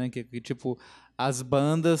brodagem, né? Que tipo, as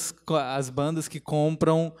bandas que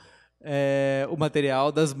compram o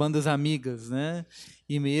material das bandas amigas, né?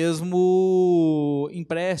 E mesmo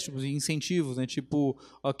empréstimos e incentivos, né? Tipo,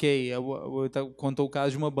 ok, contou o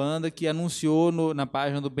caso de uma banda que anunciou na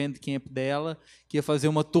página do Bandcamp dela que ia fazer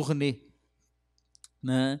uma turnê,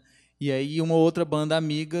 né? E aí uma outra banda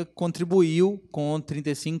amiga contribuiu com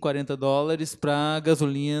 $35, $40 para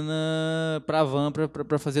gasolina, para a van,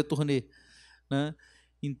 para fazer turnê, né?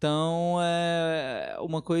 Então, é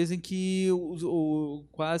uma coisa em que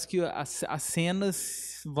quase que as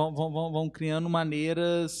cenas vão criando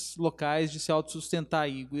maneiras locais de se autossustentar.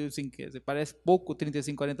 E, assim, parece pouco,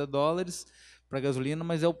 $35, $40 para gasolina,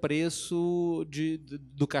 mas é o preço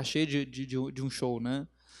do cachê de um show, né?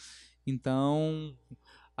 Então,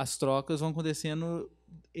 as trocas vão acontecendo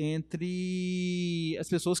entre as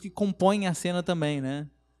pessoas que compõem a cena também, né?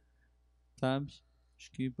 Sabe?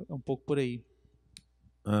 Acho que é um pouco por aí.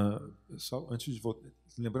 Só antes de voltar,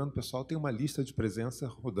 lembrando, pessoal, tem uma lista de presença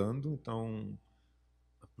rodando, então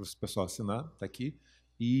para o pessoal assinar, está aqui.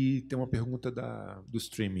 E tem uma pergunta do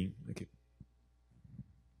streaming aqui.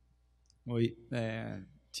 Oi,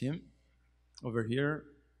 Tim, over here.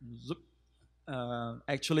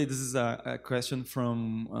 Actually, this is a question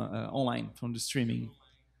from online, from the streaming.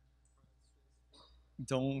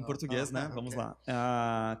 Então, em português, né? Okay. Vamos lá.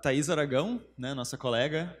 A Thaís Aragão, né, nossa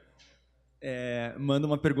colega, manda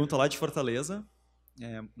uma pergunta lá de Fortaleza.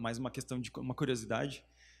 Mais uma questão de uma curiosidade.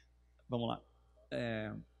 Vamos lá.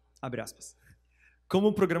 Abre aspas.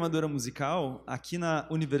 Como programadora musical, aqui na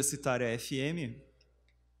Universitária FM,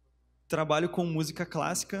 trabalho com música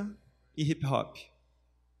clássica e hip hop.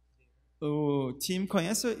 O Tim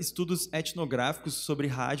conhece estudos etnográficos sobre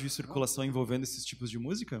rádio e circulação envolvendo esses tipos de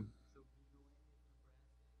música?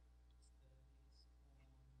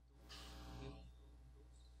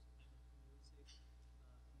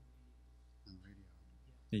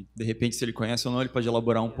 E, de repente, se ele conhece ou não, ele pode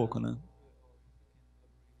elaborar um pouco, né?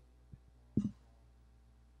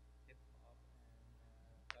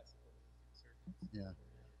 Yeah.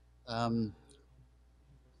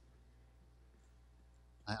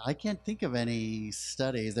 I can't think of any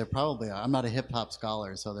studies. There probably are. I'm not a hip hop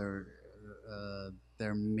scholar, so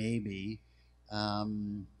there may be.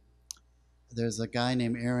 There's a guy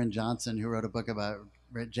named Aaron Johnson who wrote a book about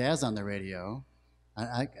jazz on the radio.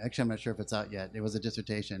 Actually, I'm not sure if it's out yet. It was a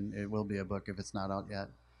dissertation. It will be a book if it's not out yet.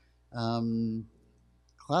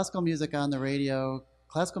 Classical music on the radio.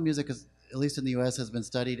 Classical music, is, at least in the U.S., has been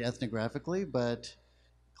studied ethnographically, but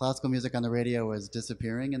classical music on the radio is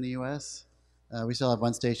disappearing in the U.S. We still have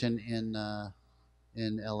one station in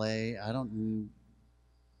L.A. I don't.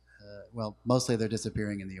 Well, mostly they're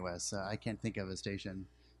disappearing in the U.S. I can't think of a station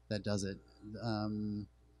that does it.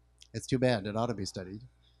 It's too bad. It ought to be studied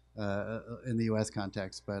in the U.S.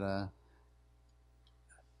 context, but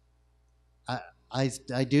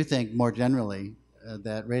I do think more generally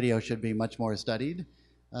that radio should be much more studied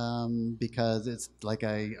because it's, like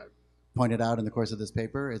I pointed out in the course of this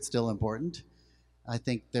paper, it's still important. I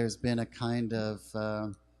think there's been a kind of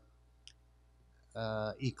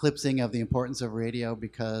eclipsing of the importance of radio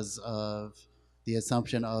because of the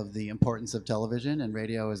assumption of the importance of television, and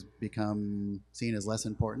radio has become seen as less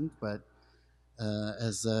important. But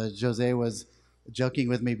as Jose was joking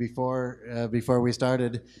with me before we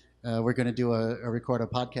started, we're going to record a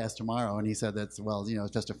podcast tomorrow, and he said that's, well,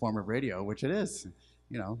 it's just a form of radio, which it is.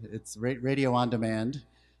 It's radio on demand.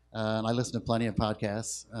 And I listen to plenty of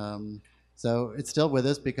podcasts. So it's still with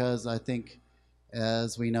us because I think,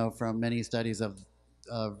 as we know from many studies of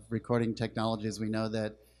recording technologies, we know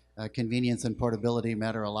that convenience and portability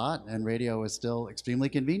matter a lot, and radio is still extremely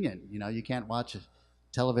convenient. You can't watch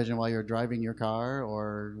television while you're driving your car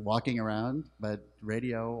or walking around, but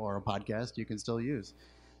radio or a podcast you can still use.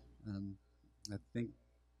 I think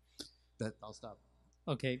that I'll stop.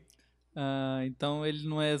 Ok. Então ele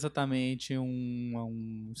não é exatamente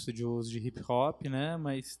um estudioso de hip hop, né?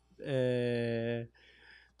 Mas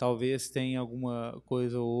talvez tenha alguma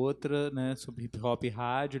coisa ou outra, né, sobre hip hop e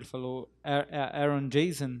rádio. Ele falou Aaron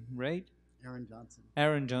Jason, right? Aaron Johnson.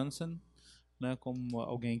 Aaron Johnson, né, como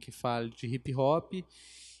alguém que fala de hip hop.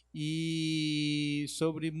 E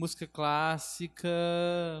sobre música clássica,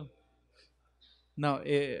 não,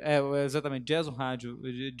 exatamente, jazz on rádio,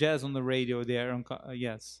 jazz on the radio, the Aaron,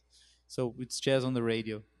 yes, so it's jazz on the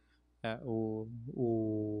radio,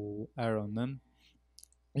 o Aaron, né?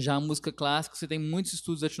 Já a música clássica, você tem muitos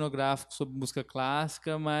estudos etnográficos sobre música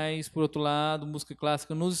clássica, mas, por outro lado, música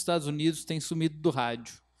clássica nos Estados Unidos tem sumido do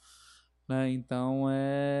rádio, né? Então,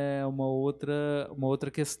 é uma outra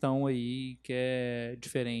questão aí que é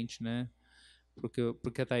diferente, né?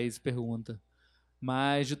 Porque a Thaís pergunta.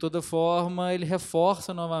 Mas, de toda forma, ele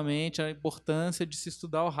reforça novamente a importância de se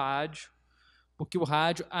estudar o rádio, porque o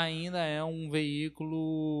rádio ainda é um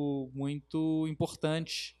veículo muito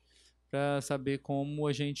importante para saber como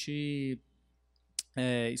a gente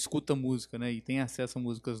escuta música, né, e tem acesso a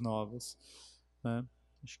músicas novas, né?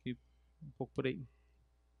 Acho que um pouco por aí.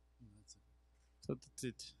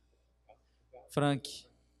 Frank.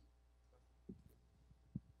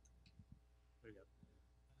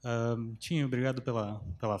 Tim, obrigado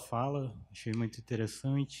pela fala, achei muito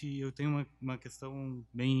interessante. Eu tenho uma questão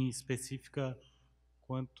bem específica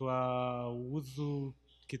quanto ao uso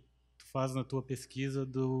que tu faz na tua pesquisa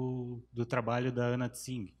do trabalho da Ana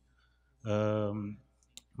Tsing.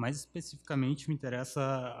 Mais especificamente, me interessa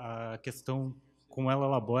a questão como ela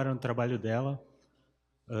elabora no trabalho dela.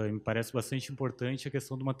 Me parece bastante importante a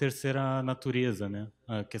questão de uma terceira natureza, né?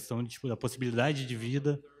 A questão da possibilidade de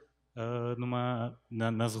vida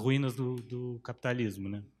nas ruínas do capitalismo,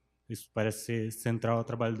 né? Isso parece ser central ao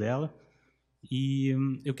trabalho dela. E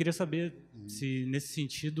eu queria saber se, nesse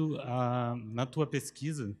sentido, na tua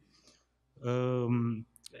pesquisa,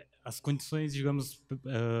 as condições, digamos,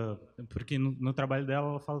 porque no trabalho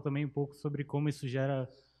dela ela fala também um pouco sobre como isso gera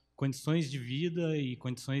condições de vida e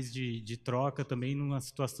condições de troca também numa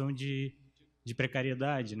situação de de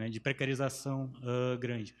precariedade, né, de precarização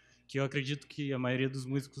grande, que eu acredito que a maioria dos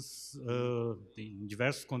músicos, em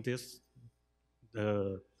diversos contextos,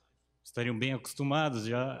 estariam bem acostumados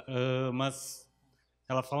já, mas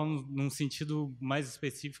ela fala num sentido mais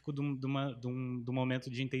específico do momento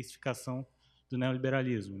de intensificação do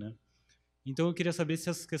neoliberalismo, né? Então eu queria saber se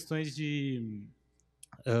essas questões de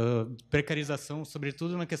precarização,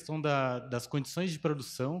 sobretudo na questão das condições de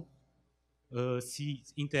produção, se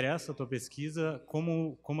interessa a tua pesquisa,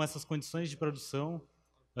 como essas condições de produção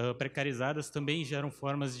precarizadas também geram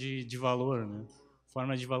formas de valor, né?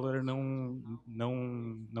 Formas de valor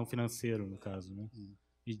não financeiro, no caso, né?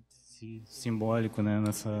 E simbólico, né?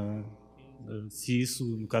 Se isso,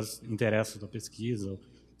 no caso, interessa a tua pesquisa, ou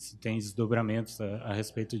se tem desdobramentos a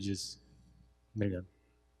respeito disso. Obrigado.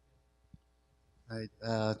 Right.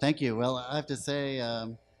 Thank you. Well, I have to say,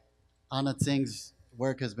 Anna Tsing's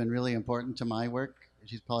work has been really important to my work.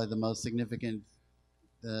 She's probably the most significant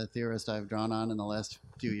theorist I've drawn on in the last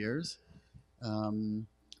few years,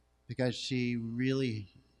 because she really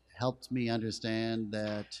helped me understand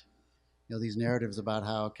that, you know, these narratives about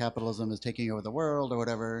how capitalism is taking over the world or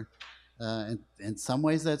whatever. In some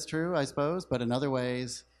ways that's true, I suppose, but in other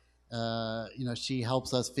ways, you know, she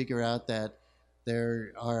helps us figure out that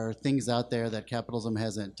there are things out there that capitalism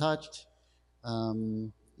hasn't touched.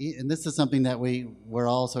 And this is something that we're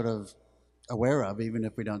all sort of aware of, even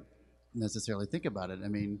if we don't necessarily think about it. I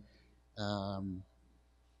mean,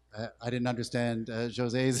 I didn't understand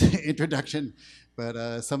José's introduction,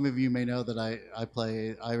 but some of you may know that I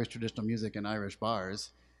play Irish traditional music in Irish bars,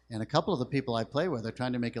 and a couple of the people I play with are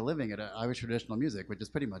trying to make a living at Irish traditional music, which is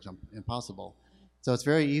pretty much impossible. So it's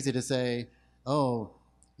very easy to say, oh,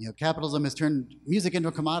 you know, capitalism has turned music into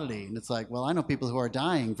a commodity. And it's like, well, I know people who are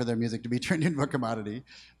dying for their music to be turned into a commodity,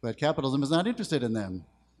 but capitalism is not interested in them.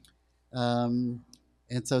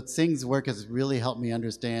 And so Tsing's work has really helped me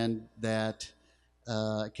understand that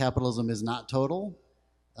capitalism is not total.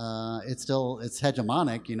 It's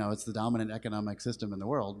hegemonic, you know, it's the dominant economic system in the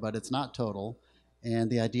world, but it's not total. And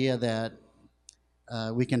the idea that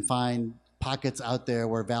we can find pockets out there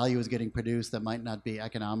where value is getting produced that might not be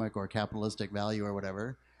economic or capitalistic value or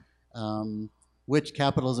whatever, which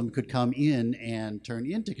capitalism could come in and turn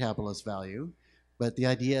into capitalist value. But the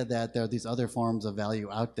idea that there are these other forms of value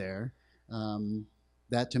out there,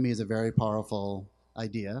 that to me is a very powerful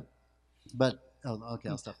idea. But, okay,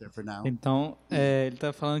 I'll stop there for now. Então, ele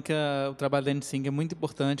está falando que o trabalho da Singh é muito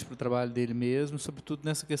importante para o trabalho dele mesmo, sobretudo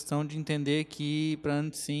nessa questão de entender que,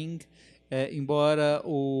 para Singh, embora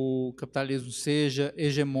o capitalismo seja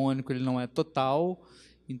hegemônico, ele não é total.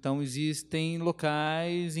 Então, existem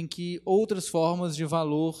locais em que outras formas de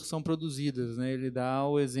valor são produzidas, né? Ele dá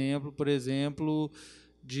o exemplo, por exemplo,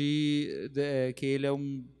 que ele é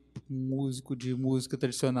um músico de música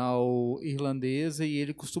tradicional irlandesa e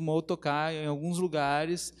ele costumou tocar em alguns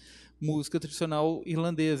lugares música tradicional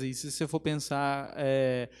irlandesa. E se você for pensar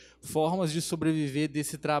formas de sobreviver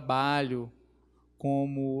desse trabalho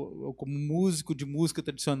como músico de música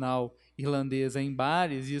tradicional irlandesa em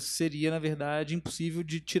bares, isso seria, na verdade, impossível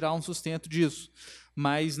de tirar um sustento disso.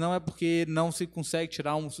 Mas não é porque não se consegue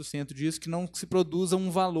tirar um sustento disso que não se produza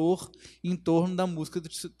um valor em torno da música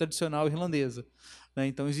tradicional irlandesa.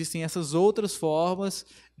 Então, existem essas outras formas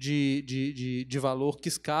de valor que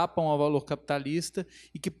escapam ao valor capitalista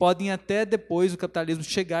e que podem até depois o capitalismo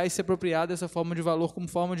chegar e se apropriar dessa forma de valor como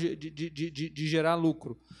forma de gerar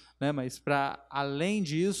lucro. Mas, para além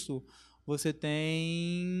disso, você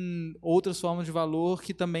tem outras formas de valor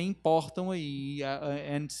que também importam aí. E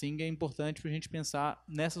a Singh é importante para a gente pensar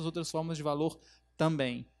nessas outras formas de valor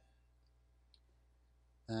também.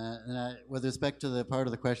 With respect to the part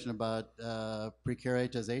of the question about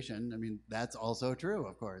precaritization, I mean, that's also true,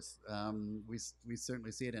 of course. We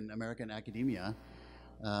certainly see it in American academia,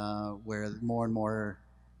 where more and more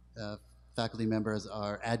faculty members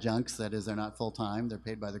are adjuncts, that is, they're not full-time, they're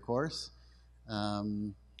paid by the course.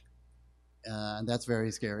 And that's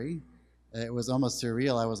very scary. It was almost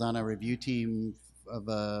surreal. I was on a review team of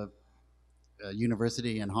a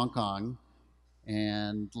university in Hong Kong,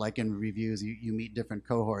 and like in reviews, you meet different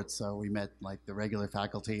cohorts. So we met like the regular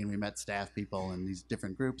faculty and we met staff people in these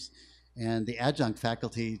different groups. And the adjunct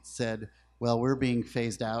faculty said, well, we're being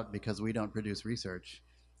phased out because we don't produce research.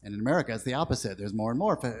 And in America, it's the opposite. There's more and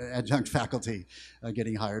more adjunct faculty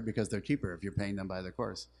getting hired because they're cheaper if you're paying them by the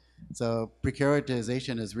course. So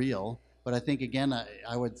precaritization is real. But I think, again,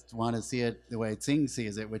 I would want to see it the way Tsing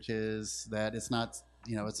sees it, which is that it's not,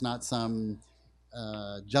 you know, it's not some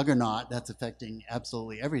juggernaut that's affecting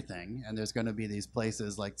absolutely everything. And there's going to be these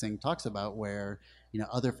places like Tsing talks about where, you know,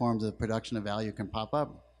 other forms of production of value can pop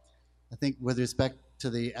up. I think with respect to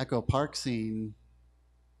the Echo Park scene,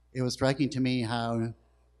 it was striking to me how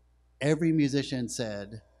every musician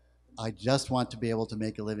said, I just want to be able to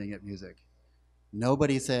make a living at music.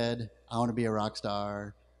 Nobody said, I want to be a rock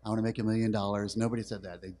star, I want to make $1 million. Nobody said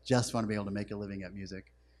that. They just want to be able to make a living at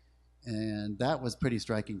music. And that was pretty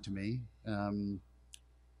striking to me.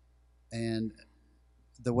 And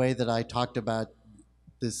the way that I talked about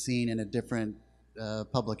this scene in a different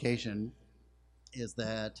publication is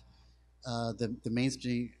that the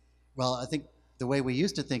mainstream, well, I think the way we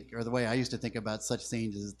used to think, or the way I used to think about such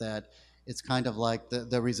scenes is that it's kind of like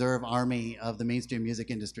the reserve army of the mainstream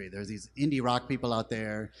music industry. There's these indie rock people out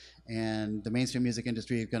there, and the mainstream music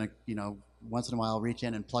industry is going to, you know, once in a while reach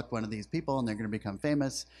in and pluck one of these people, and they're going to become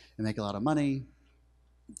famous and make a lot of money.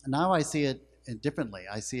 Now I see it differently.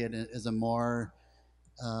 I see it as a more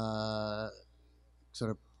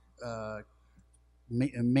sort of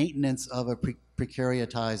maintenance of a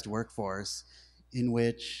precaritized workforce in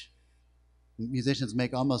which musicians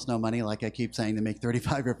make almost no money. Like I keep saying, they make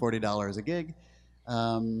 $35 or $40 a gig.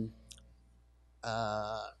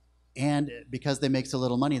 And because they make so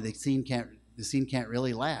little money, the scene can't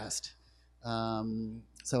really last.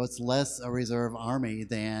 So it's less a reserve army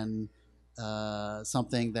than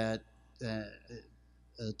something that,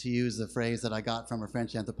 to use the phrase that I got from a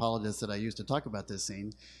French anthropologist that I used to talk about this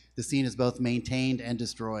scene, the scene is both maintained and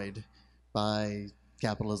destroyed by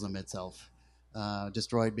capitalism itself.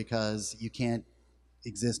 Destroyed because you can't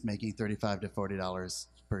exist making $35 to $40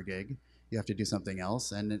 per gig. You have to do something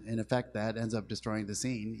else, and in effect, that ends up destroying the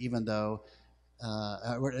scene. Even though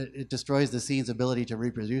it destroys the scene's ability to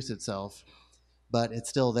reproduce itself, but it's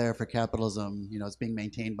still there for capitalism. You know, it's being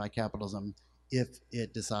maintained by capitalism if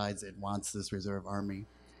it decides it wants this reserve army.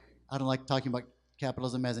 I don't like talking about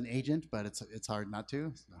capitalism as an agent, but it's hard not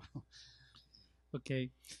to. So. Ok.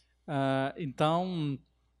 Então,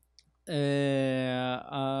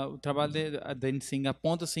 o trabalho da Unisins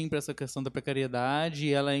aponta sim para essa questão da precariedade,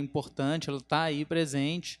 e ela é importante, ela está aí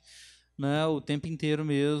presente, né, o tempo inteiro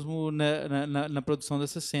mesmo, né, na produção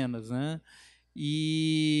dessas cenas, né?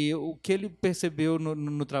 E o que ele percebeu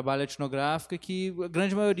no trabalho etnográfico é que a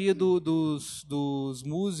grande maioria dos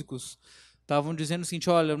músicos estavam dizendo o seguinte: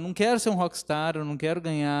 olha, eu não quero ser um rockstar, eu não quero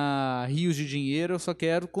ganhar rios de dinheiro, eu só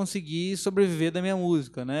quero conseguir sobreviver da minha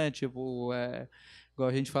música, né? Tipo, igual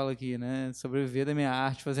a gente fala aqui, né? Sobreviver da minha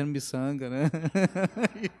arte fazendo miçanga, né?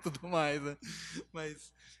 E tudo mais, né?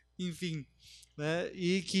 Mas, enfim, né?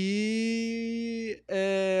 E que,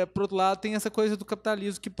 por outro lado, tem essa coisa do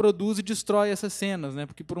capitalismo que produz e destrói essas cenas, né?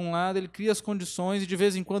 Porque, por um lado, ele cria as condições e, de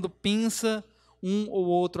vez em quando, pinça um ou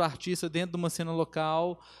outro artista dentro de uma cena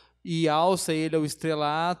local e alça ele ao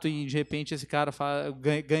estrelato, e, de repente, esse cara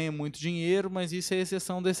ganha muito dinheiro, mas isso é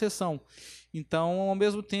exceção da exceção. Então, ao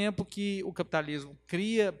mesmo tempo que o capitalismo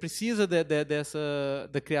precisa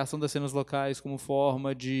da criação das cenas locais como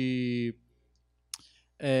forma de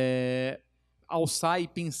alçar e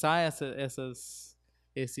pensar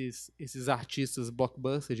esses artistas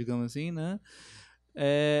blockbuster, digamos assim, né?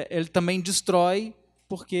 Ele também destrói,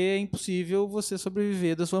 porque é impossível você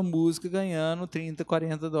sobreviver da sua música ganhando $30,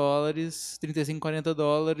 $40, $35,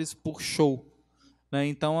 $40 por show. Né?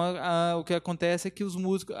 Então, o que acontece é que os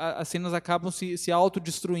músicos, as cenas acabam se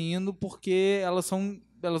autodestruindo porque elas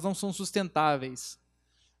não são sustentáveis,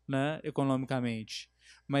 né, economicamente.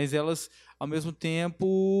 Mas elas, ao mesmo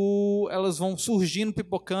tempo, elas vão surgindo,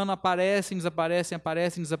 pipocando, aparecem, desaparecem,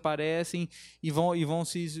 e vão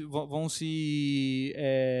se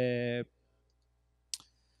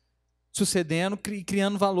sucedendo,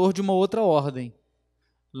 criando valor de uma outra ordem,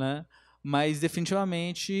 né? Mas,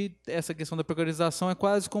 definitivamente, essa questão da precarização é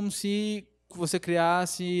quase como se você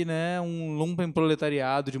criasse, né, um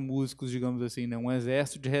lumpenproletariado de músicos, digamos assim, né? Um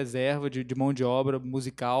exército de reserva de mão de obra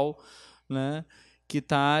musical, né, que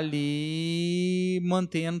está ali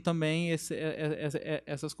mantendo também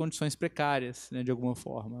essas condições precárias, né, de alguma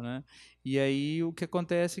forma, né? E aí o que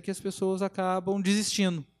acontece é que as pessoas acabam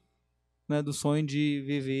desistindo, né, do sonho de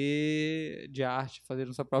viver de arte, fazer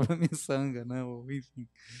sua própria miçanga, né, ou, enfim,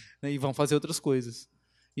 né, e vão fazer outras coisas.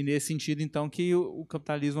 E nesse sentido, então, que o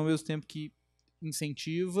capitalismo, ao mesmo tempo que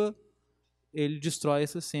incentiva, ele destrói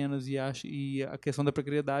essas cenas, e a questão da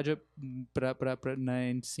precariedade,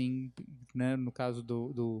 sim, né, no caso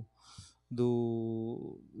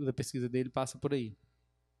da pesquisa dele, passa por aí.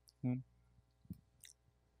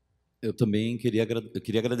 Eu também queria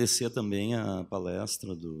agradecer também a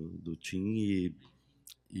palestra do Tim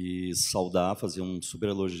e saudar, fazer um super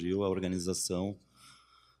elogio à organização.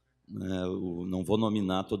 Eu não vou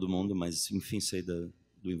nominar todo mundo, mas, enfim, sei do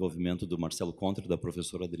envolvimento do Marcelo Contra, da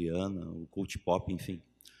professora Adriana, o Cult Pop, enfim.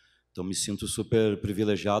 Então, me sinto super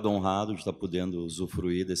privilegiado, honrado de estar podendo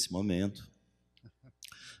usufruir desse momento.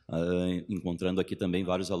 Encontrando aqui também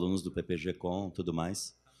vários alunos do PPG-Com e tudo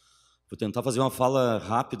mais. Vou tentar fazer uma fala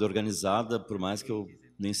rápida, organizada, por mais que eu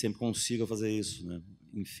nem sempre consiga fazer isso, né?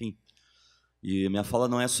 Enfim. E minha fala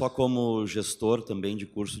não é só como gestor também de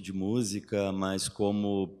curso de música, mas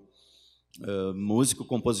como músico,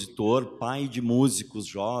 compositor, pai de músicos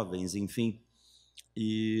jovens, enfim.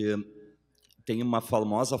 E tem uma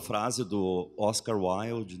famosa frase do Oscar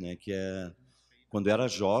Wilde, né, que é: quando eu era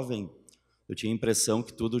jovem, eu tinha a impressão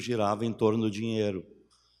que tudo girava em torno do dinheiro.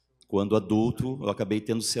 Quando adulto, eu acabei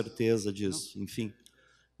tendo certeza disso. Enfim,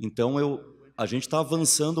 então a gente está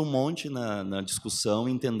avançando um monte na discussão,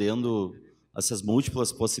 entendendo essas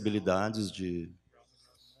múltiplas possibilidades de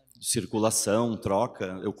circulação,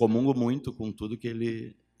 troca. Eu comungo muito com tudo que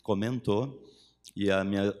ele comentou, e a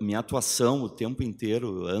minha atuação o tempo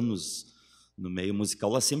inteiro, anos no meio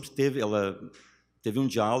musical, ela teve um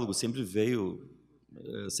diálogo, sempre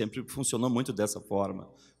funcionou muito dessa forma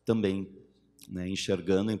também, né,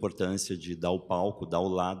 enxergando a importância de dar o palco, dar o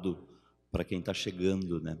lado para quem está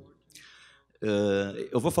chegando, né.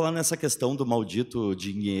 Eu vou falar nessa questão do maldito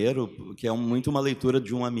dinheiro, que é muito uma leitura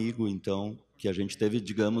de um amigo, então, que a gente teve,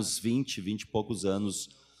 digamos, 20 e poucos anos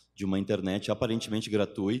de uma internet aparentemente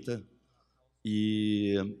gratuita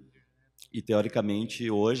e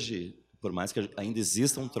teoricamente, hoje, por mais que ainda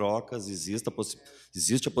existam trocas,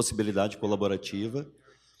 existe a possibilidade colaborativa,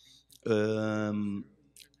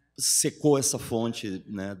 secou essa fonte,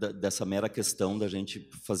 né, dessa mera questão da gente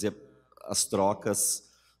fazer as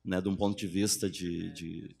trocas, né, de um ponto de vista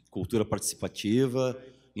de cultura participativa,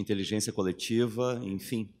 inteligência coletiva,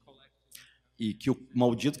 enfim. E que o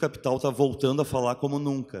maldito capital está voltando a falar como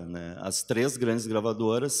nunca, né? As 3 grandes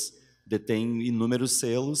gravadoras detêm inúmeros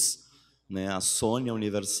selos, né? A Sony, a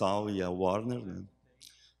Universal e a Warner, né?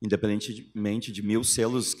 Independentemente de 1000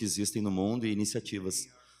 selos que existem no mundo e iniciativas.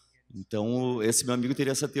 Então, esse meu amigo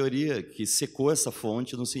teria essa teoria, que secou essa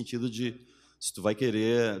fonte no sentido de, se tu vai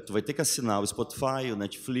ter que assinar o Spotify, o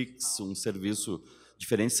Netflix,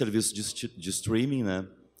 diferentes serviços de streaming, né?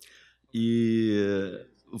 E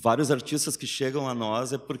vários artistas que chegam a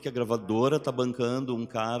nós é porque a gravadora está bancando um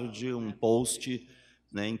card, um post,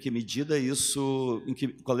 né? Em que medida isso,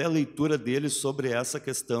 qual é a leitura deles sobre essa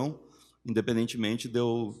questão, independentemente de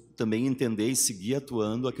eu também entender e seguir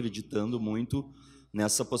atuando, acreditando muito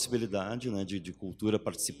nessa possibilidade, né, de cultura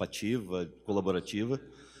participativa, colaborativa.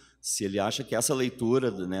 Se ele acha que essa leitura,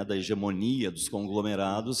 né, da hegemonia dos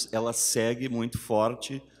conglomerados, ela segue muito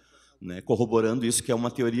forte, né, corroborando isso, que é uma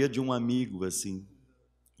teoria de um amigo, assim.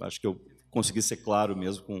 Acho que eu consegui ser claro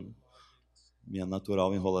mesmo com minha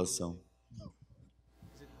natural enrolação.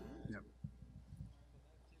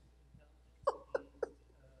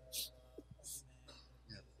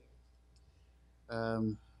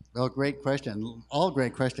 Well, great question. All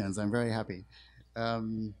great questions. I'm very happy. I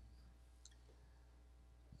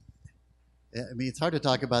mean, it's hard to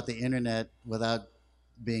talk about the internet without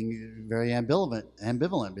being very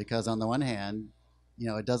ambivalent, because on the one hand, you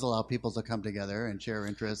know, it does allow people to come together and share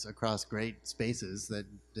interests across great spaces that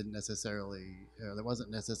that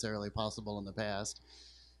wasn't necessarily possible in the past.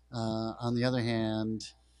 On the other hand,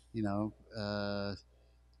 you know,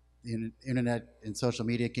 the internet and social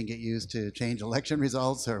media can get used to change election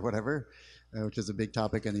results or whatever, which is a big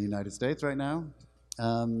topic in the United States right now.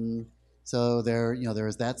 So there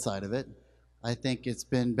is that side of it. I think it's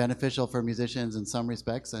been beneficial for musicians in some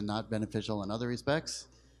respects and not beneficial in other respects.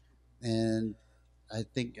 And I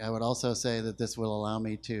think I would also say that this will allow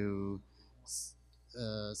me to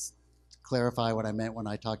clarify what I meant when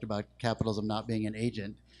I talked about capitalism not being an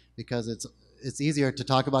agent, because it's easier to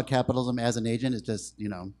talk about capitalism as an agent. It's just, you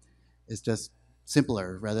know, it's just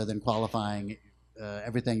simpler rather than qualifying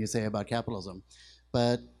everything you say about capitalism.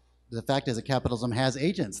 But the fact is that capitalism has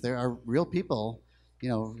agents. There are real people, you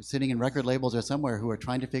know, sitting in record labels or somewhere who are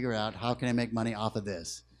trying to figure out, how can I make money off of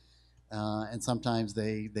this? And sometimes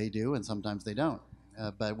they do, and sometimes they don't.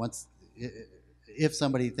 But if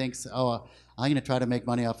somebody thinks, oh, I'm going to try to make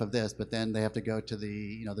money off of this, but then they have to go to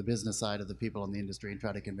the business side of the people in the industry and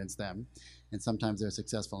try to convince them. And sometimes they're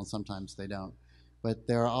successful and sometimes they don't. But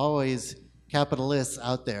there are always capitalists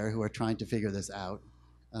out there who are trying to figure this out.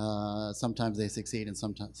 Sometimes they succeed and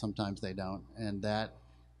sometimes they don't. And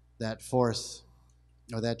that force,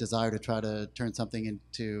 or that desire to try to turn something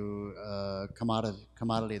into a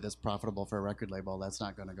commodity that's profitable for a record label, that's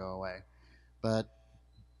not going to go away. But,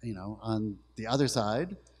 you know, on the other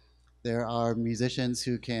side, there are musicians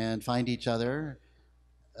who can find each other,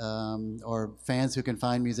 or fans who can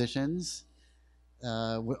find musicians,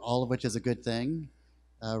 all of which is a good thing.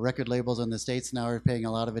 record labels in the States now are paying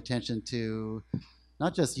a lot of attention to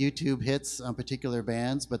not just YouTube hits on particular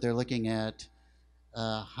bands, but they're looking at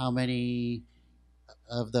how many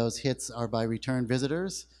of those hits are by return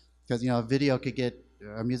visitors. Because, you know,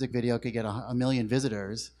 a music video could get a million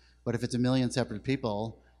visitors, but if it's a million separate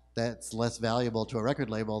people, that's less valuable to a record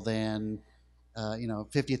label than,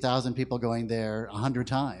 50,000 people going there 100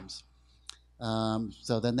 times.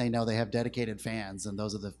 So then they know they have dedicated fans, and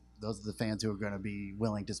those are the fans who are going to be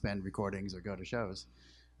willing to spend recordings or go to shows.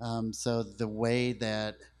 So the way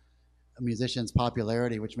that a musician's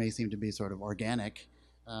popularity, which may seem to be sort of organic,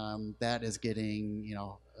 that is getting,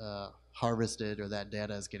 harvested, or that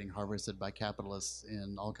data is getting harvested by capitalists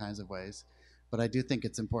in all kinds of ways. But I do think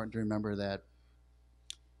it's important to remember that,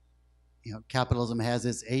 capitalism has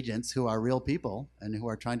its agents who are real people and who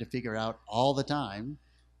are trying to figure out all the time,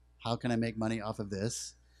 how can I make money off of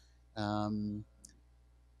this?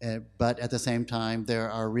 But at the same time,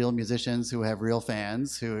 there are real musicians who have real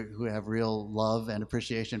fans, who have real love and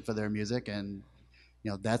appreciation for their music, and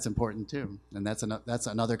that's important too. And that's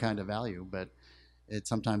another kind of value, but it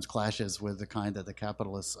sometimes clashes with the kind that the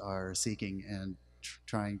capitalists are seeking and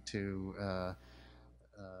trying to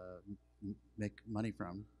make money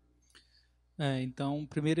from. Então,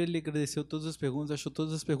 primeiro ele agradeceu todas as perguntas, achou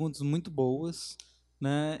todas as perguntas muito boas,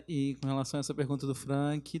 né? E com relação a essa pergunta do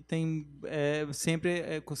Frank, tem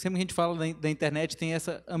sempre que a gente fala da internet, tem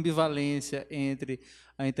essa ambivalência entre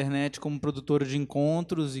a internet como produtora de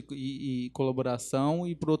encontros e colaboração,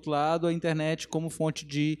 e, por outro lado, a internet como fonte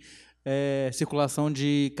de circulação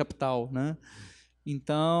de capital, né?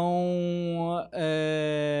 Então,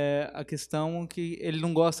 a questão que ele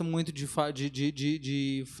não gosta muito de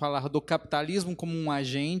falar do capitalismo como um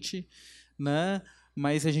agente, né?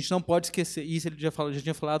 Mas a gente não pode esquecer, isso ele já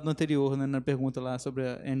tinha falado no anterior, né, na pergunta lá sobre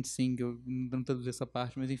a NSYNC, eu não traduzi essa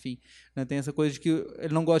parte, mas enfim, né, tem essa coisa de que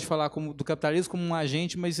ele não gosta de falar do capitalismo como um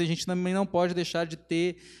agente, mas a gente também não pode deixar de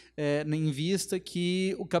ter em vista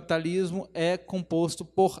que o capitalismo é composto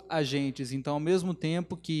por agentes. Então, ao mesmo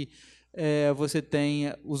tempo que você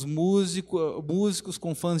tem os músicos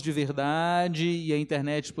com fãs de verdade e a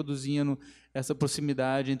internet produzindo essa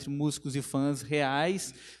proximidade entre músicos e fãs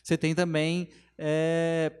reais, você tem também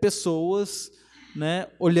pessoas, né,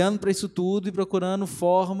 olhando para isso tudo e procurando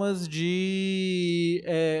formas de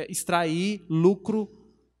extrair lucro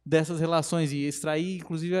dessas relações, e extrair,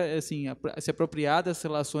 inclusive, assim, se apropriar dessas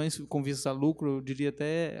relações com vista a lucro, eu diria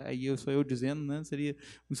até, aí sou eu dizendo, né, seria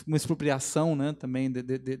uma expropriação, né, também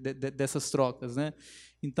dessas trocas, né.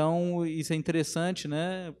 Então, isso é interessante,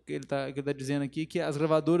 né, porque ele está dizendo aqui que as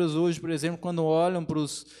gravadoras hoje, por exemplo, quando olham para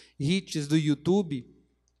os hits do YouTube,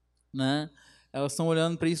 né, elas estão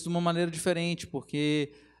olhando para isso de uma maneira diferente,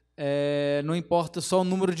 porque não importa só o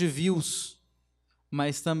número de views,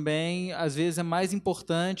 mas também, às vezes, é mais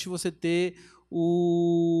importante você ter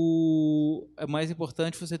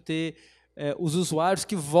os usuários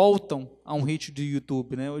que voltam a um hit do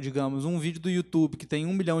YouTube, né? Ou, digamos, um vídeo do YouTube que tem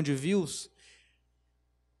 1 milhão de views,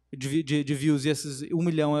 de views, e esses 1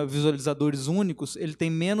 milhão é visualizadores únicos, ele tem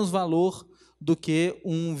menos valor do que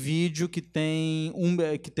um vídeo que tem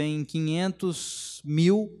 500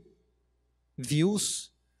 mil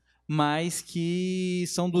views, mas que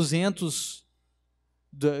são 200.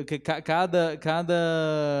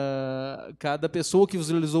 Cada pessoa que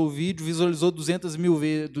visualizou o vídeo visualizou 200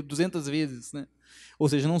 vezes, né? Ou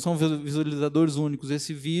seja, não são visualizadores únicos.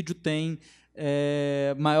 Esse vídeo tem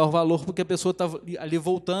maior valor porque a pessoa está ali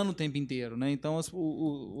voltando o tempo inteiro, né? Então,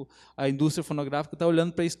 a indústria fonográfica está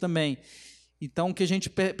olhando para isso também. Então, o que a gente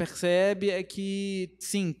percebe é que,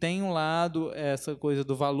 sim, tem um lado, essa coisa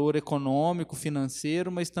do valor econômico,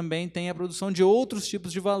 financeiro, mas também tem a produção de outros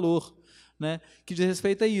tipos de valor, né, que diz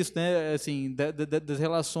respeito a isso, né, assim, das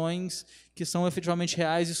relações que são efetivamente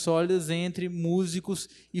reais e sólidas entre músicos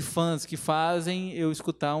e fãs, que fazem eu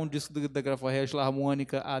escutar um disco da Graforrea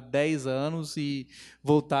Harmônica há 10 anos e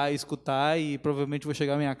voltar a escutar, e provavelmente vou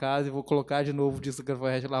chegar à minha casa e vou colocar de novo o disco da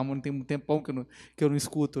Graforrea Harmônica, tem um tempão que eu não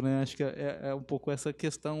escuto, né, acho que é um pouco essa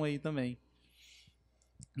questão aí também,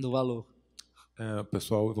 do valor.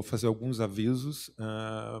 Pessoal, eu vou fazer alguns avisos.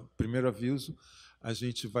 Primeiro aviso: a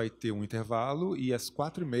gente vai ter um intervalo e às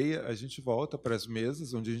 4h30 a gente volta para as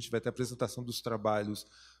mesas, onde a gente vai ter a apresentação dos trabalhos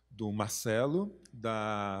do Marcelo,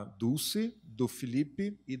 da Dulce, do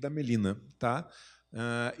Felipe e da Melina, tá?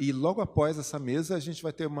 E logo após essa mesa a gente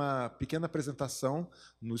vai ter uma pequena apresentação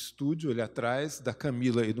no estúdio ali atrás da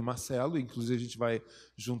Camila e do Marcelo. Inclusive a gente vai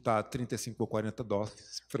juntar 35 ou 40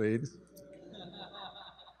 dólares para eles.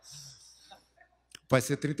 Vai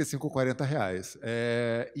ser R$ 35 ou R$ 40.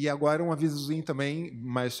 E agora um avisozinho também,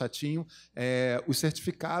 mais chatinho, os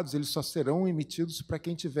certificados eles só serão emitidos para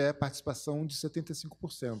quem tiver participação de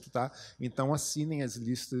 75%. Tá? Então, assinem as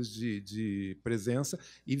listas de presença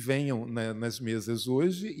e venham nas mesas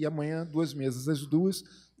hoje e amanhã 2 mesas, às 2h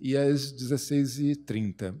e às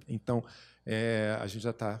 16h30. Então, a gente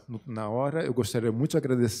já está na hora. Eu gostaria muito de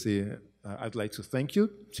agradecer. I'd like to thank you,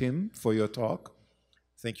 Tim, for your talk.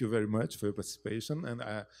 Thank you very much for your participation. And,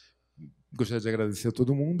 gostaria de agradecer a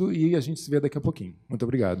todo mundo e a gente se vê daqui a pouquinho. Muito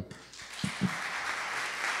obrigado.